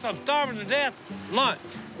 plus I'm starving to death. Lunch.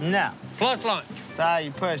 No. Plus lunch. Si,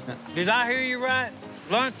 you're pushing it. Did I hear you right?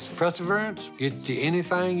 Lunch? Perseverance gets you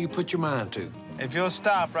anything you put your mind to. If you'll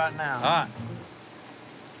stop right now. All right.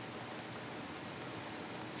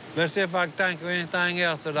 Let's see if I can think of anything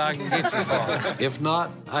else that I can get you for. If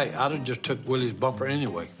not, hey, I'd have just took Willie's bumper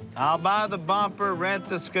anyway. I'll buy the bumper, rent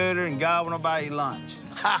the scooter, and God will buy you lunch.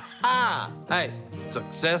 Ha ha! Hey,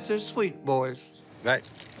 success is sweet, boys. Right,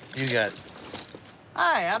 you got it.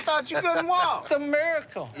 Hey, I thought you couldn't walk. It's a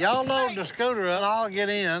miracle. Y'all load the scooter up, I'll get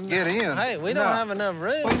in. Get in? Hey, we don't have enough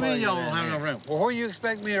room. What do you mean y'all don't have enough room? Well, where you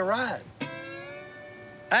expect me to ride?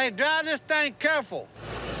 Hey, drive this thing careful.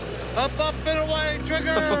 Up, and away,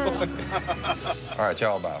 trigger. All right,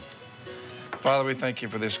 y'all about. Father, we thank you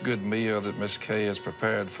for this good meal that Miss Kay has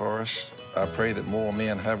prepared for us. I pray that more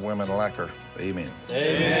men have women like her. Amen.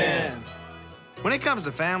 Amen. When it comes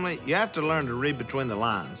to family, you have to learn to read between the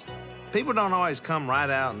lines. People don't always come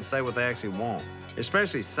right out and say what they actually want,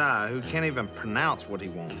 especially Si, who can't even pronounce what he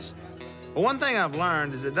wants. But one thing I've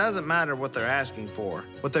learned is it doesn't matter what they're asking for.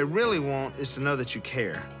 What they really want is to know that you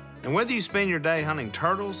care. And whether you spend your day hunting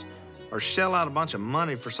turtles or shell out a bunch of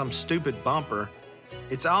money for some stupid bumper,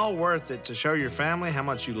 it's all worth it to show your family how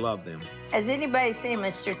much you love them. Has anybody seen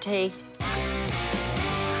Mr. T?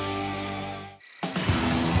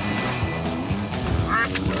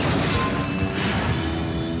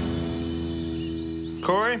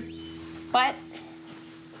 Corey? What?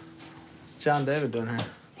 What's John David doing here?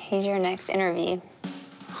 He's your next interview.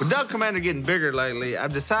 With Duck Commander getting bigger lately,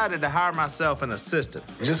 I've decided to hire myself an assistant.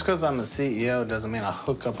 Just because I'm the CEO doesn't mean I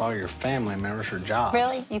hook up all your family members for jobs.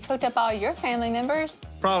 Really? You've hooked up all your family members?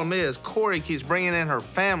 Problem is, Corey keeps bringing in her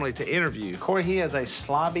family to interview. Corey, he is a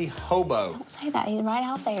slobby hobo. Don't say that. He's right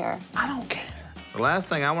out there. I don't care. The last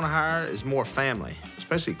thing I want to hire is more family,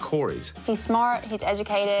 especially Corey's. He's smart. He's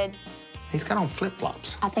educated. He's got on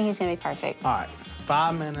flip-flops. I think he's going to be perfect. All right,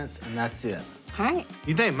 5 minutes, and that's it. All right.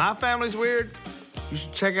 You think my family's weird? You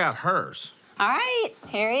should check out hers. All right.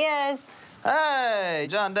 Here he is. Hey,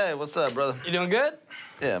 John Day, what's up, brother? You doing good?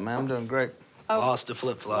 Yeah, man, I'm doing great. Oh, Lost a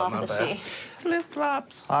flip-flop, my bad.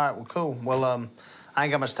 Flip-flops. All right, well, cool. Well, I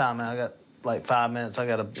ain't got much time, man. I got like 5 minutes. I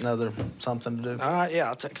got another something to do. All right, yeah,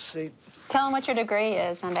 I'll take a seat. Tell him what your degree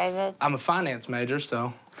is, John David. I'm a finance major,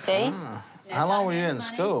 so. See? How long were you in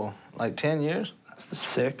school? Like 10 years? That's the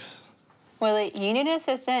 6. Willie, you need an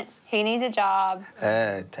assistant. He needs a job.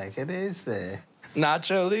 Hey, take it easy.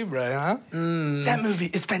 Nacho Libre, huh? That movie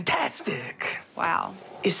is fantastic. Wow.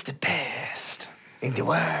 It's the best in the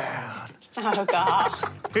world. Oh, God.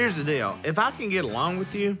 Here's the deal. If I can get along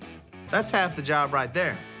with you, that's half the job right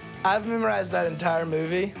there. I've memorized that entire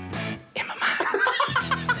movie.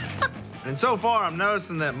 And so far, I'm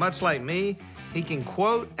noticing that, much like me, he can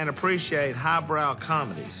quote and appreciate highbrow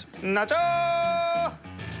comedies. Nacho!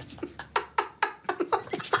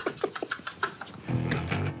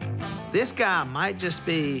 This guy might just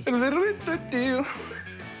be the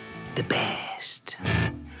best.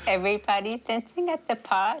 Everybody's dancing at the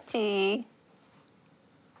party.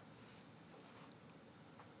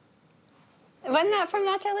 Wasn't that from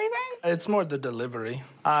Nacho Libre? It's more the delivery.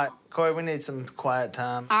 All right, Corey, we need some quiet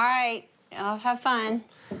time. All right. I'll have fun.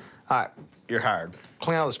 All right, you're hired.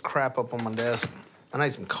 Clean all this crap up on my desk. I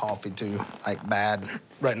need some coffee, too, like bad.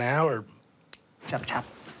 Right now, or? Chop, chop.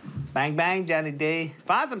 Bang, bang, Johnny D.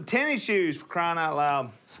 Find some tennis shoes for crying out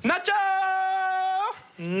loud. Nacho!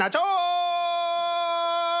 Nacho!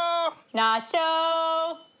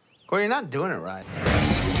 Nacho! Corey, you're not doing it right.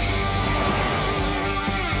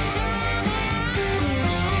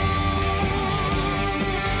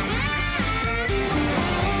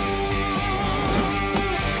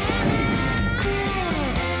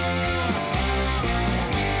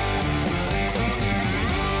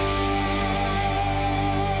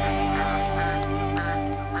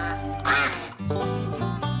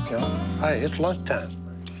 Hey, it's lunchtime.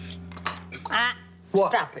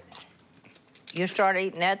 What? Stop it. You start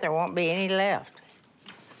eating that, there won't be any left.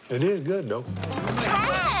 It is good, though.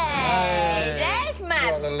 Hey, there's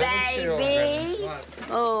my baby.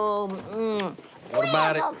 Oh, What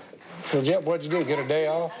about it? So, Jep, what'd you do? Get a day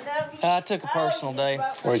off? I took a personal day.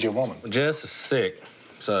 Where's your woman? Jess is sick,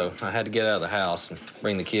 so I had to get out of the house and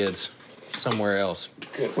bring the kids somewhere else.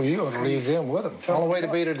 Well, you ought to leave them with them. The only way to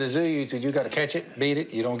beat a disease is you got to catch it, beat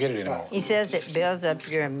it, you don't get it anymore. he says it builds up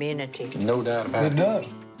your immunity. No doubt about it. It does.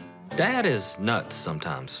 Dad is nuts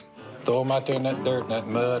sometimes. Throw them out there in that dirt and that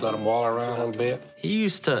mud, let them wallow around a little bit. He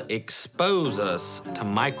used to expose us to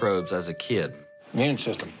microbes as a kid. Immune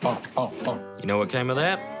system, pump, pump, pump. You know what came of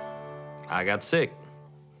that? I got sick.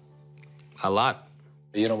 A lot.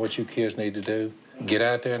 You know what you kids need to do? Get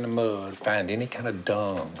out there in the mud, find any kind of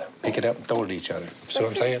dung, pick it up and throw it at each other. See what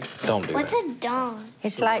I'm saying? Don't do What's that. a dung?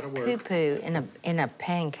 It's like poo-poo in a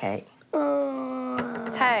pancake.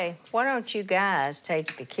 Hey, why don't you guys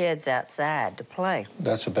take the kids outside to play?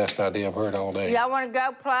 That's the best idea I've heard all day. Y'all want to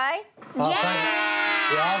go play?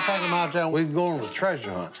 I'll take them out there and we can go on a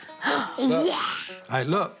treasure hunt. Yeah. Hey,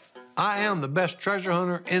 look, I am the best treasure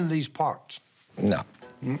hunter in these parts. No.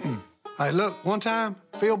 Hey, look, one time,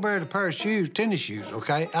 Phil buried a pair of shoes, tennis shoes,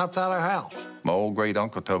 okay, outside our house. My old great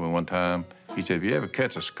uncle told me one time, he said, if you ever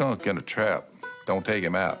catch a skunk in a trap, don't take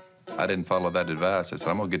him out. I didn't follow that advice. I said,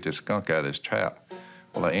 I'm gonna get this skunk out of this trap.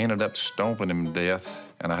 Well, I ended up stomping him to death,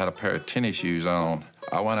 and I had a pair of tennis shoes on.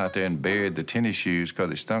 I went out there and buried the tennis shoes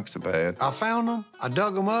because it stunk so bad. I found them, I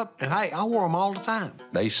dug them up, and hey, I wore them all the time.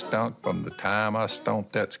 They stunk from the time I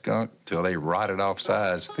stomped that skunk till they rotted off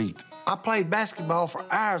Si's feet. I played basketball for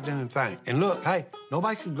hours in them things. And look, hey,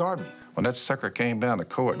 nobody could guard me. When that sucker came down the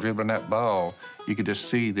court dribbling that ball, you could just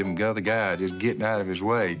see them other guys just getting out of his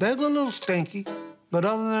way. They're a little stinky, but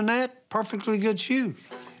other than that, perfectly good shoes.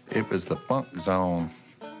 It was the funk zone.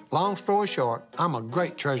 Long story short, I'm a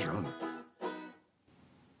great treasure hunter.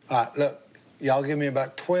 All right, look, y'all give me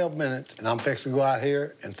about 12 minutes, and I'm fixing to go out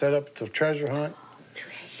here and set up the treasure hunt.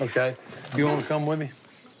 Okay? You want to come with me?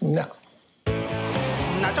 No. Is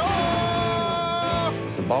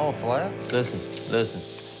the ball flat? Listen.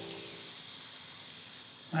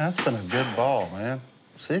 Man, that's been a good ball, man.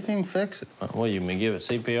 See if you can fix it. What, you mean give it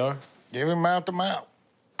CPR? Give him mouth to mouth.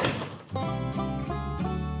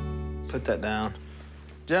 Put that down.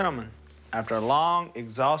 Gentlemen, after a long,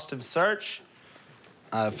 exhaustive search,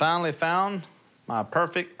 I finally found my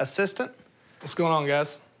perfect assistant. What's going on,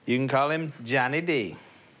 guys? You can call him Johnny D.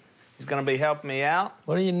 He's gonna be helping me out.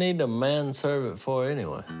 What do you need a manservant for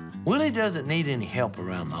anyway? Willie doesn't need any help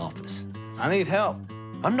around the office. I need help.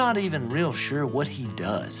 I'm not even real sure what he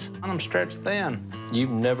does. I'm stretched thin.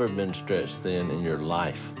 You've never been stretched thin in your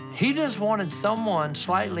life. He just wanted someone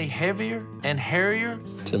slightly heavier and hairier.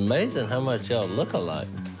 It's amazing how much y'all look alike.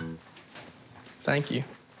 Thank you.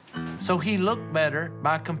 So he looked better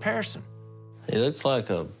by comparison. He looks like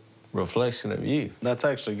a reflection of you. That's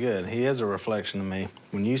actually good. He is a reflection of me.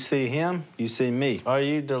 When you see him, you see me. Are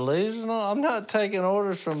you delusional? I'm not taking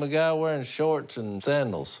orders from a guy wearing shorts and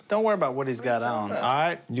sandals. Don't worry about what he's got on, all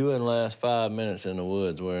right? You wouldn't last 5 minutes in the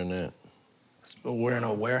woods wearing that. We're in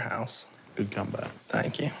a warehouse. Good comeback.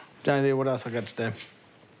 Thank you. Johnny D, what else I got today?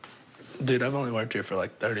 Dude, I've only worked here for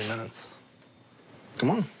like 30 minutes.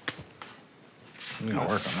 Come on. We're gonna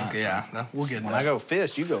work on that. Okay, yeah, no, we'll get When that. I go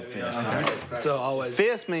fist, you go fist. Okay. So always.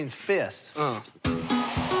 Fist means fist. All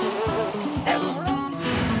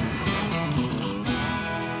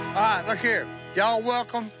right, look here. Y'all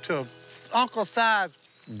welcome to Uncle Si's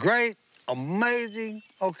great, amazing,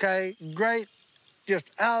 okay, great, just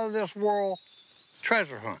out of this world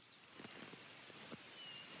treasure hunt.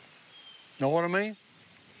 Know what I mean?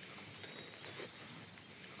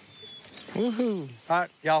 Woohoo. All right,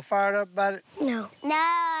 y'all fired up about it? No.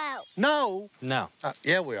 No. No? No.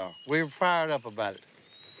 Yeah, we are. We're fired up about it.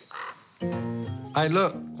 Hey,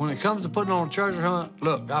 look, when it comes to putting on a treasure hunt,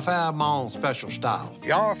 look, I found my own special style.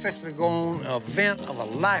 Y'all are fixing to go on an event of a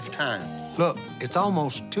lifetime. Look, it's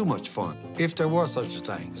almost too much fun, if there was such a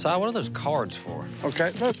thing. Si, what are those cards for?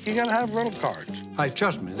 Okay, look, you gotta have riddle cards. Hey,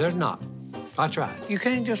 trust me, there's not. I tried. You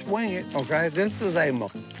can't just wing it, okay? This is a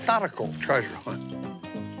methodical treasure hunt.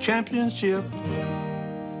 Championship.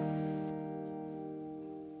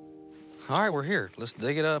 All right, we're here. Let's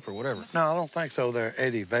dig it up or whatever. No, I don't think so there,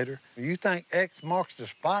 Eddie Vader. You think X marks the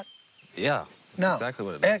spot? Yeah, that's No, exactly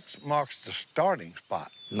what it is. X marks the starting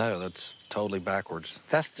spot. No, that's totally backwards.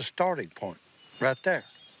 That's the starting point, right there.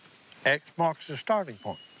 X marks the starting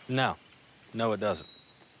point. No, it doesn't.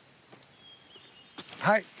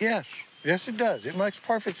 Hey, yes, it does. It makes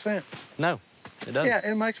perfect sense. No, it doesn't. Yeah,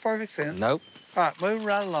 it makes perfect sense. Nope. All right, moving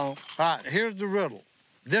right along. All right, here's the riddle.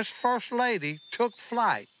 This first lady took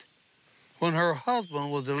flight when her husband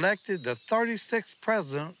was elected the 36th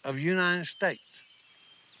president of the United States.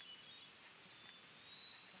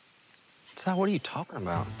 Si, what are you talking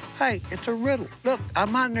about? Hey, it's a riddle. Look, I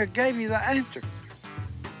might never gave you the answer.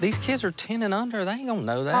 These kids are 10 and under. They ain't gonna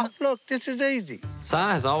know that. Oh, look, this is easy. Si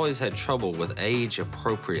has always had trouble with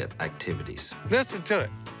age-appropriate activities. Listen to it.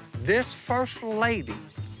 This first lady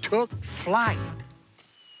took flight.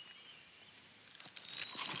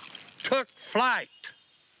 Took flight.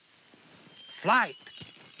 Flight.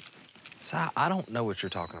 Si, I don't know what you're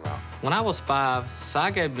talking about. When I was 5,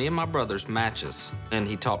 Si gave me and my brothers matches, and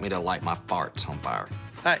he taught me to light my farts on fire.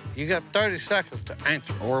 Hey, you got 30 seconds to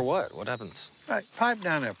answer. Or what? What happens? Hey, pipe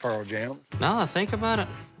down there, Pearl Jam. Now that I think about it,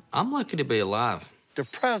 I'm lucky to be alive. The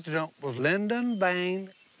president was Lyndon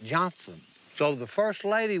Baines Johnson. So the first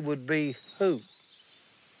lady would be who?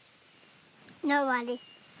 Nobody.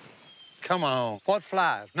 Come on. What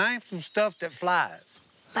flies? Name some stuff that flies.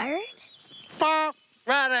 Bird? Pop.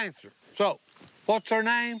 Right answer. So, what's her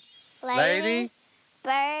name? Lady.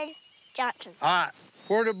 Bird Johnson. All right.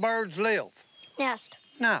 Where do birds live? Nest.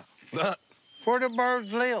 No. Where do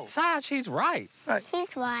birds live? Si, she's right. Hey.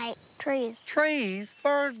 He's white. Trees. Trees?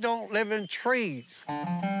 Birds don't live in trees.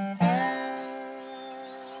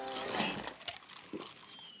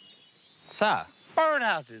 Si.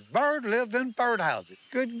 Birdhouses. Bird lived in birdhouses.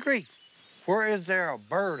 Good grief. Where is there a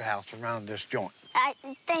birdhouse around this joint? Right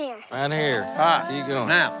there. Right here. All right. Keep going.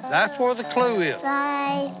 Now, that's where the clue is.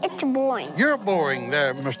 Bye. It's boring. You're boring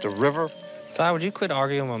there, Mr. River. Si, would you quit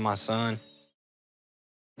arguing with my son?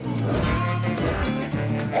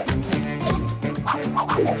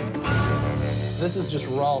 This is just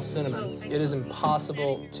raw cinnamon. It is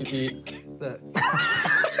impossible to eat that.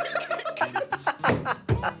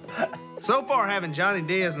 So far, having Johnny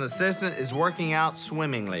D as an assistant is working out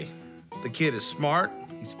swimmingly. The kid is smart,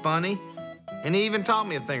 he's funny, and he even taught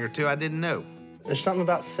me a thing or two I didn't know. There's something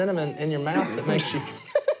about cinnamon in your mouth that makes you...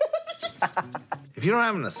 If you don't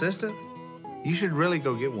have an assistant, you should really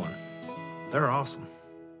go get one. They're awesome.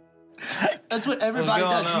 That's what everybody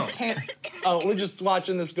does. You can't... Oh, we're just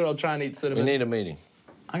watching this girl try and eat cinnamon. We need a meeting.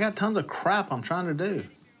 I got tons of crap I'm trying to do.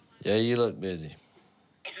 Yeah, you look busy.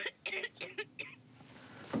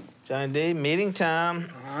 Johnny D, meeting time.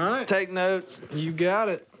 All right. Take notes. You got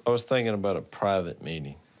it. I was thinking about a private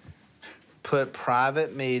meeting. Put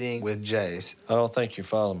private meeting with Jace. I don't think you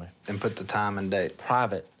follow me. And put the time and date.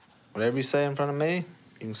 Private. Whatever you say in front of me,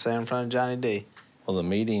 you can say in front of Johnny D. Well, the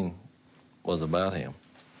meeting was about him.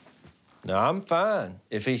 Now, I'm fine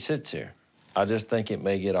if he sits here. I just think it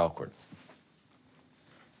may get awkward.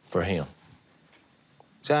 For him.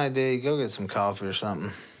 Johnny D, go get some coffee or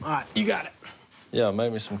something. All right, you got it. Yeah,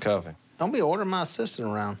 make me some coffee. Don't be ordering my assistant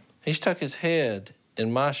around. He stuck his head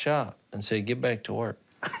in my shop and said, get back to work.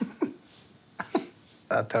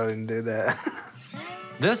 I told him to do that.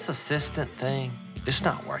 This assistant thing, it's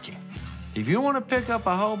not working. If you want to pick up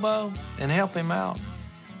a hobo and help him out,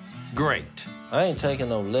 great. I ain't taking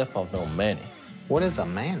no lip off no manny. What is a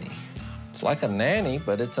manny? It's like a nanny,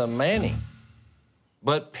 but it's a manny.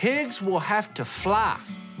 But pigs will have to fly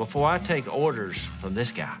before I take orders from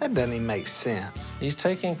this guy. That doesn't even make sense. He's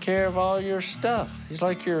taking care of all your stuff. He's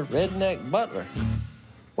like your redneck butler.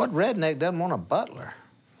 What redneck doesn't want a butler?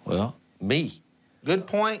 Well, me. Good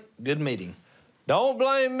point, good meeting. Don't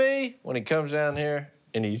blame me when he comes down here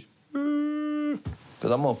and he's...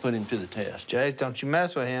 Because I'm going to put him to the test. Jace, don't you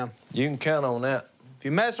mess with him. You can count on that. If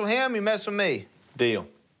you mess with him, you mess with me. Deal.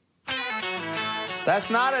 That's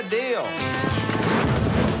not a deal.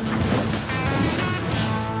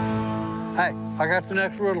 Hey, I got the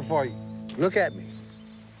next riddle for you. Look at me.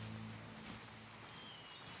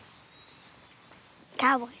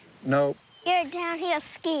 Cowboy. No. You're a downhill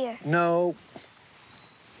skier. No.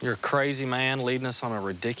 You're a crazy man leading us on a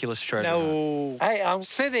ridiculous treasure hunt. No. Hey, I'm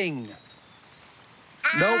sitting.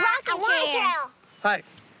 Nope. Rocking chair. Hey,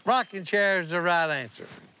 rocking chair is the right answer.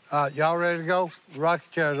 Y'all ready to go? The rocking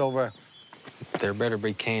chair's over there. There better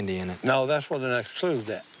be candy in it. No, that's where the next clue's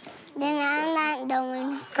at. Then I'm not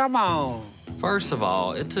doing. Come on. First of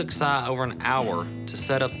all, it took Si over an hour to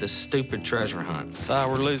set up this stupid treasure hunt. Si,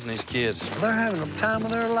 we're losing these kids. They're having the time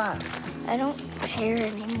of their life. I don't care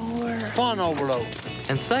anymore. Fun overload.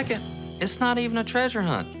 And second, it's not even a treasure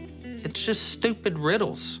hunt. It's just stupid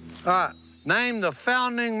riddles. All right, name the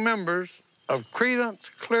founding members of Creedence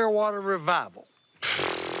Clearwater Revival.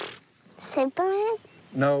 Superman?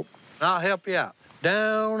 Nope. I'll help you out.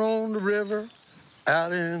 Down on the river,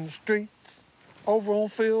 out in the streets, over on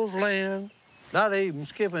Phil's land, not even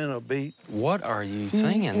skipping a beat. What are you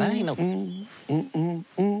singing? That ain't no...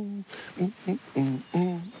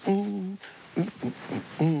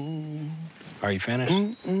 Are you finished?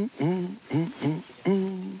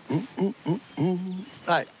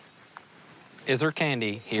 Hey. Is there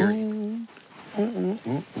candy here?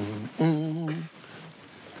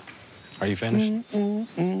 Are you finished? I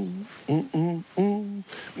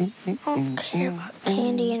don't care about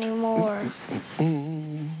candy anymore.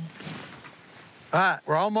 All right,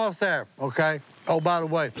 we're almost there, okay? Oh, by the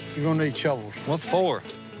way, you're gonna need shovels. What for?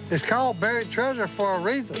 It's called buried treasure for a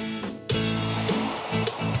reason.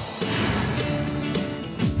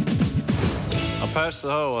 I passed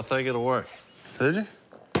the hole. I think it'll work. Did you?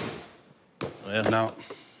 Yeah. No.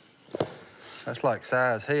 That's like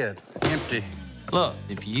Si's head, empty. Look,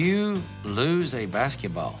 if you lose a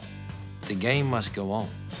basketball, the game must go on.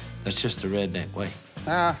 That's just the redneck way.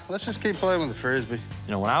 Nah, let's just keep playing with the Frisbee.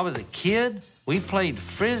 You know, when I was a kid, we played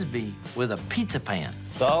Frisbee with a pizza pan.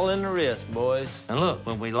 It's all in the wrist, boys. And look,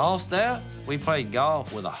 when we lost that, we played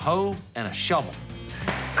golf with a hoe and a shovel.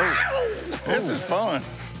 This is fun.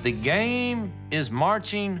 The game is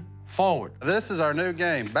marching forward. This is our new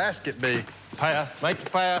game, basket bee. Pass. Make the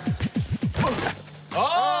pass.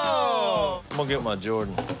 Oh! I'm gonna get my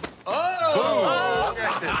Jordan. Oh! Look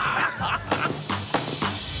at this.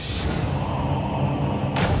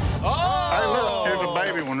 Oh! Hey, look, here's a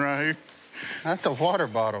baby one right here. That's a water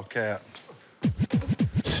bottle cap.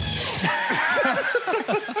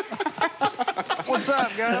 What's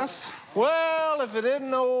up, guys? Well, if it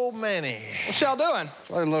isn't old Manny. What y'all doing?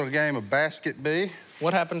 Playing a little game of basket bee.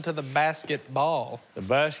 What happened to the basketball? The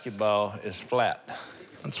basketball is flat.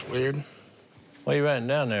 That's weird. What are you writing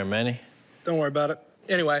down there, Manny? Don't worry about it.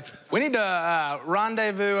 Anyway, we need to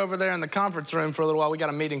rendezvous over there in the conference room for a little while. We got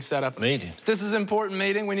a meeting set up. Meeting? This is an important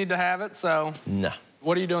meeting. We need to have it, so... No.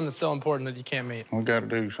 What are you doing that's so important that you can't meet? We got to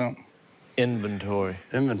do something. Inventory.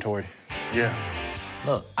 Inventory, yeah.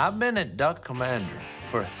 Look, I've been at Duck Commander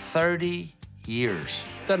for 30 years.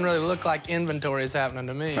 Doesn't really look like inventory is happening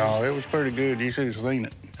to me. No, it was pretty good. You should have seen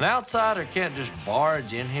it. An outsider can't just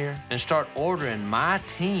barge in here and start ordering my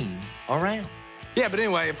team around. Yeah, but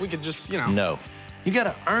anyway, if we could just, you know... No. You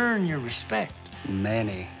gotta earn your respect.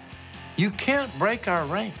 Manny. You can't break our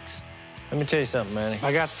ranks. Let me tell you something, Manny.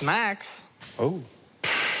 I got snacks. Oh,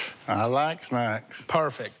 I like snacks.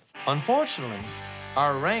 Perfect. Unfortunately,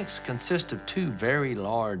 our ranks consist of two very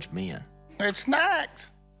large men. It's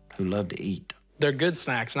snacks. Who love to eat. They're good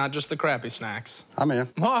snacks, not just the crappy snacks. I'm in.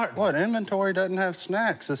 Martin. What, inventory doesn't have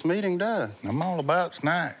snacks? This meeting does. I'm all about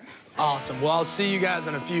snacks. Awesome. Well, I'll see you guys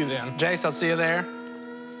in a few then. Jace, I'll see you there.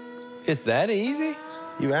 Is that easy?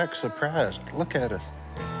 You act surprised. Look at us.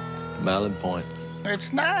 Valid point. It's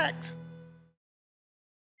snacks.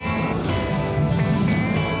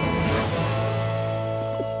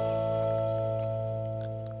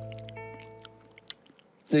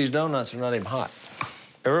 These donuts are not even hot.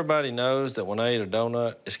 Everybody knows that when I eat a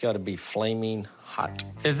donut, it's got to be flaming hot.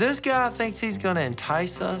 If this guy thinks he's going to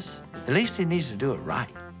entice us, at least he needs to do it right.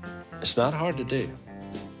 It's not hard to do.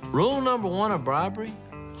 Rule number 1 of bribery,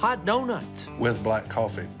 hot donuts. With black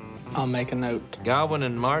coffee. I'll make a note. Godwin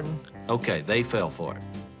and Martin, okay, they fell for it.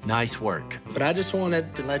 Nice work. But I just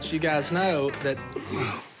wanted to let you guys know that...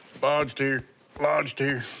 Lodged here. Lodged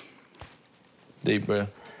here. Deep breath.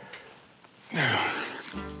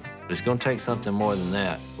 It's gonna take something more than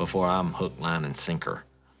that before I'm hook, line, and sinker.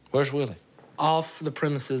 Where's Willie? Off the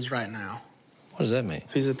premises right now. What does that mean?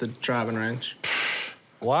 He's at the driving range.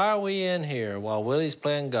 Why are we in here while Willie's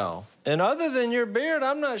playing golf? And other than your beard,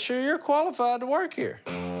 I'm not sure you're qualified to work here.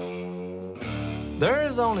 There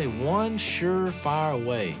is only one surefire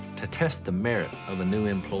way to test the merit of a new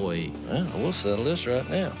employee. Well, we'll settle this right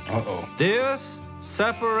now. Uh-oh. This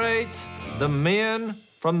separates the men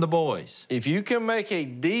from the boys. If you can make a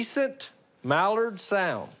decent mallard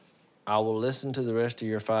sound, I will listen to the rest of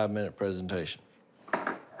your 5-minute presentation.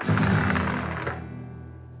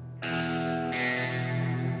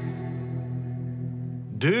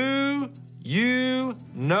 Do you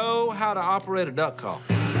know how to operate a duck call?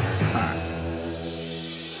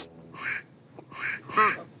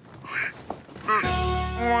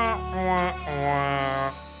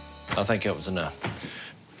 I think that was enough.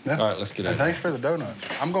 Yeah. All right, let's get out. Thanks for the donuts.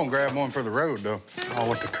 I'm gonna grab one for the road, though. Oh,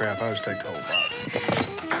 what the crap, I just take the whole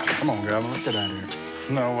box. Come on, Gavin, let's get out of here.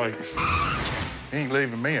 No, wait. You ain't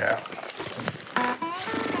leaving me out.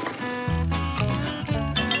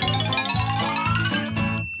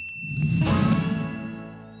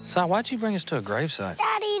 Si, why'd you bring us to a gravesite?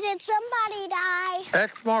 Daddy, did somebody die?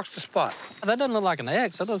 X marks the spot. That doesn't look like an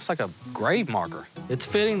X. That looks like a grave marker. It's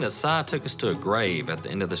fitting that Si took us to a grave at the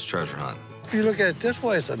end of this treasure hunt, If you look at it this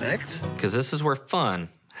way, it's an X. because this is where fun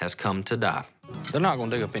has come to die. They're not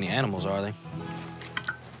gonna dig up any animals, are they?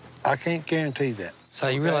 I can't guarantee that.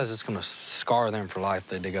 Si, you realize it's gonna scar them for life if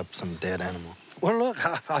they dig up some dead animal. Well, look,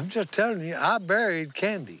 I'm just telling you, I buried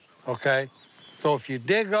candy, okay? So if you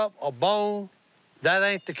dig up a bone, that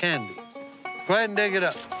ain't the candy. Go ahead and dig it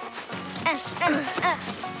up.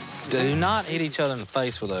 Do not hit each other in the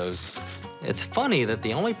face with those. It's funny that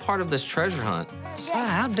the only part of this treasure hunt Si,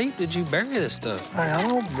 how deep did you bury this stuff? Hey, I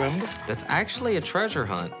don't remember. that's actually a treasure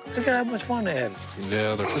hunt Look at how much fun they had.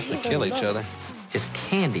 Yeah, they're supposed to kill each other. is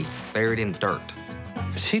candy buried in dirt.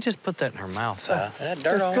 She just put that in her mouth, Si. That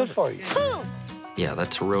dirt That's good for you. Yeah,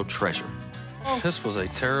 that's a real treasure. This was a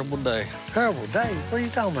terrible day. Terrible day. What are you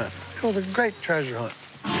talking about? It was a great treasure hunt.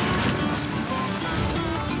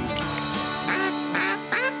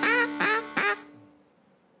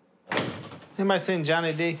 Anybody seen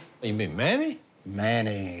Johnny D? You mean Manny?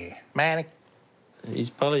 Manny. Manny. He's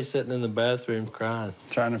probably sitting in the bathroom crying.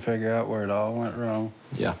 Trying to figure out where it all went wrong.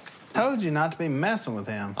 Yeah. Told you not to be messing with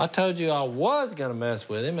him. I told you I was gonna mess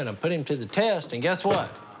with him, and I put him to the test, and guess what?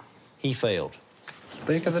 He failed.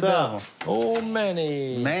 Speak of the What's devil. up? Oh,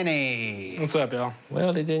 Manny. Manny. What's up, y'all?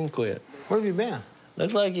 Well, he didn't quit. Where have you been?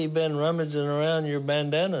 Looks like he'd been rummaging around your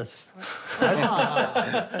bandanas.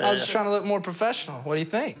 I was just trying to look more professional. What do you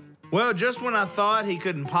think? Well, just when I thought he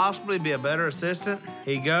couldn't possibly be a better assistant,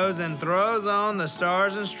 he goes and throws on the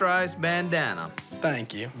Stars and Stripes bandana.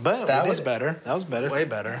 Thank you. But that was better. That was better. Way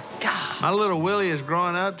better. God. My little Willie is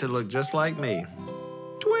growing up to look just like me.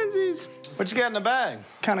 Twinsies. What you got in the bag?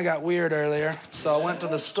 Kind of got weird earlier, so I went to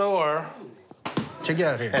the store. What you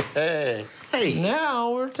got here? Hey.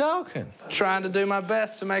 Now we're talking. Trying to do my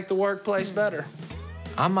best to make the workplace better.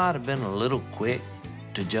 I might have been a little quick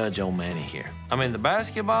to judge old Manny here. I mean, the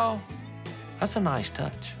basketball, that's a nice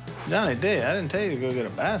touch. Johnny D, I didn't tell you to go get a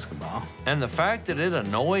basketball. And the fact that it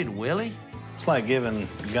annoyed Willie? It's like giving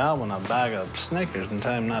Godwin a bag of Snickers and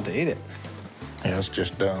telling him not to eat it. Yeah, it's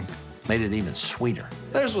just dumb. Made it even sweeter.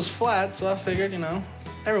 Theirs was flat, so I figured, you know,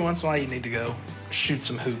 every once in a while you need to go shoot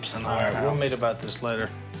some hoops in the warehouse. All right, we'll meet about this later.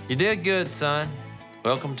 You did good, son.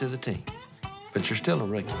 Welcome to the team. But you're still a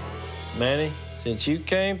rookie. Manny, since you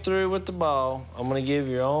came through with the ball, I'm gonna give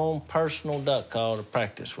you your own personal duck call to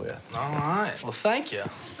practice with. All right, well, thank you.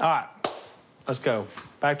 All right, let's go.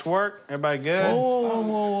 Back to work, everybody good?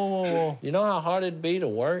 Whoa. You know how hard it'd be to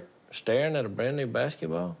work staring at a brand new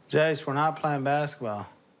basketball? Jace, we're not playing basketball.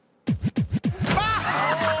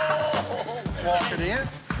 Walk it in.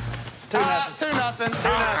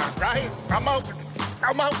 2-0. Right? I'm open.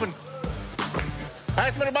 I'm open.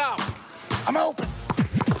 Pass me the ball. I'm open.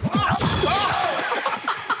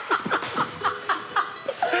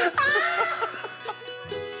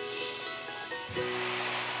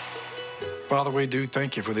 Father, we do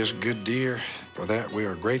thank you for this good deer. For that, we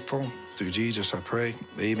are grateful. Through Jesus, I pray.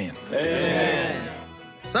 Amen. Amen.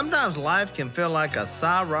 Sometimes life can feel like a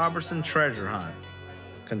Si-Robertson treasure hunt.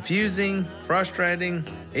 Confusing, frustrating,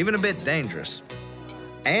 even a bit dangerous.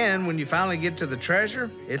 And when you finally get to the treasure,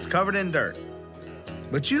 it's covered in dirt.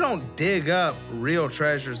 But you don't dig up real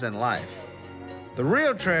treasures in life. The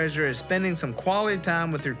real treasure is spending some quality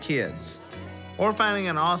time with your kids, or finding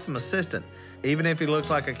an awesome assistant, even if he looks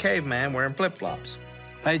like a caveman wearing flip-flops.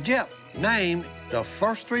 Hey, Jeff, name the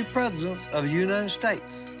first 3 presidents of the United States.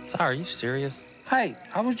 Sorry, are you serious? Hey,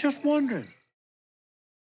 I was just wondering.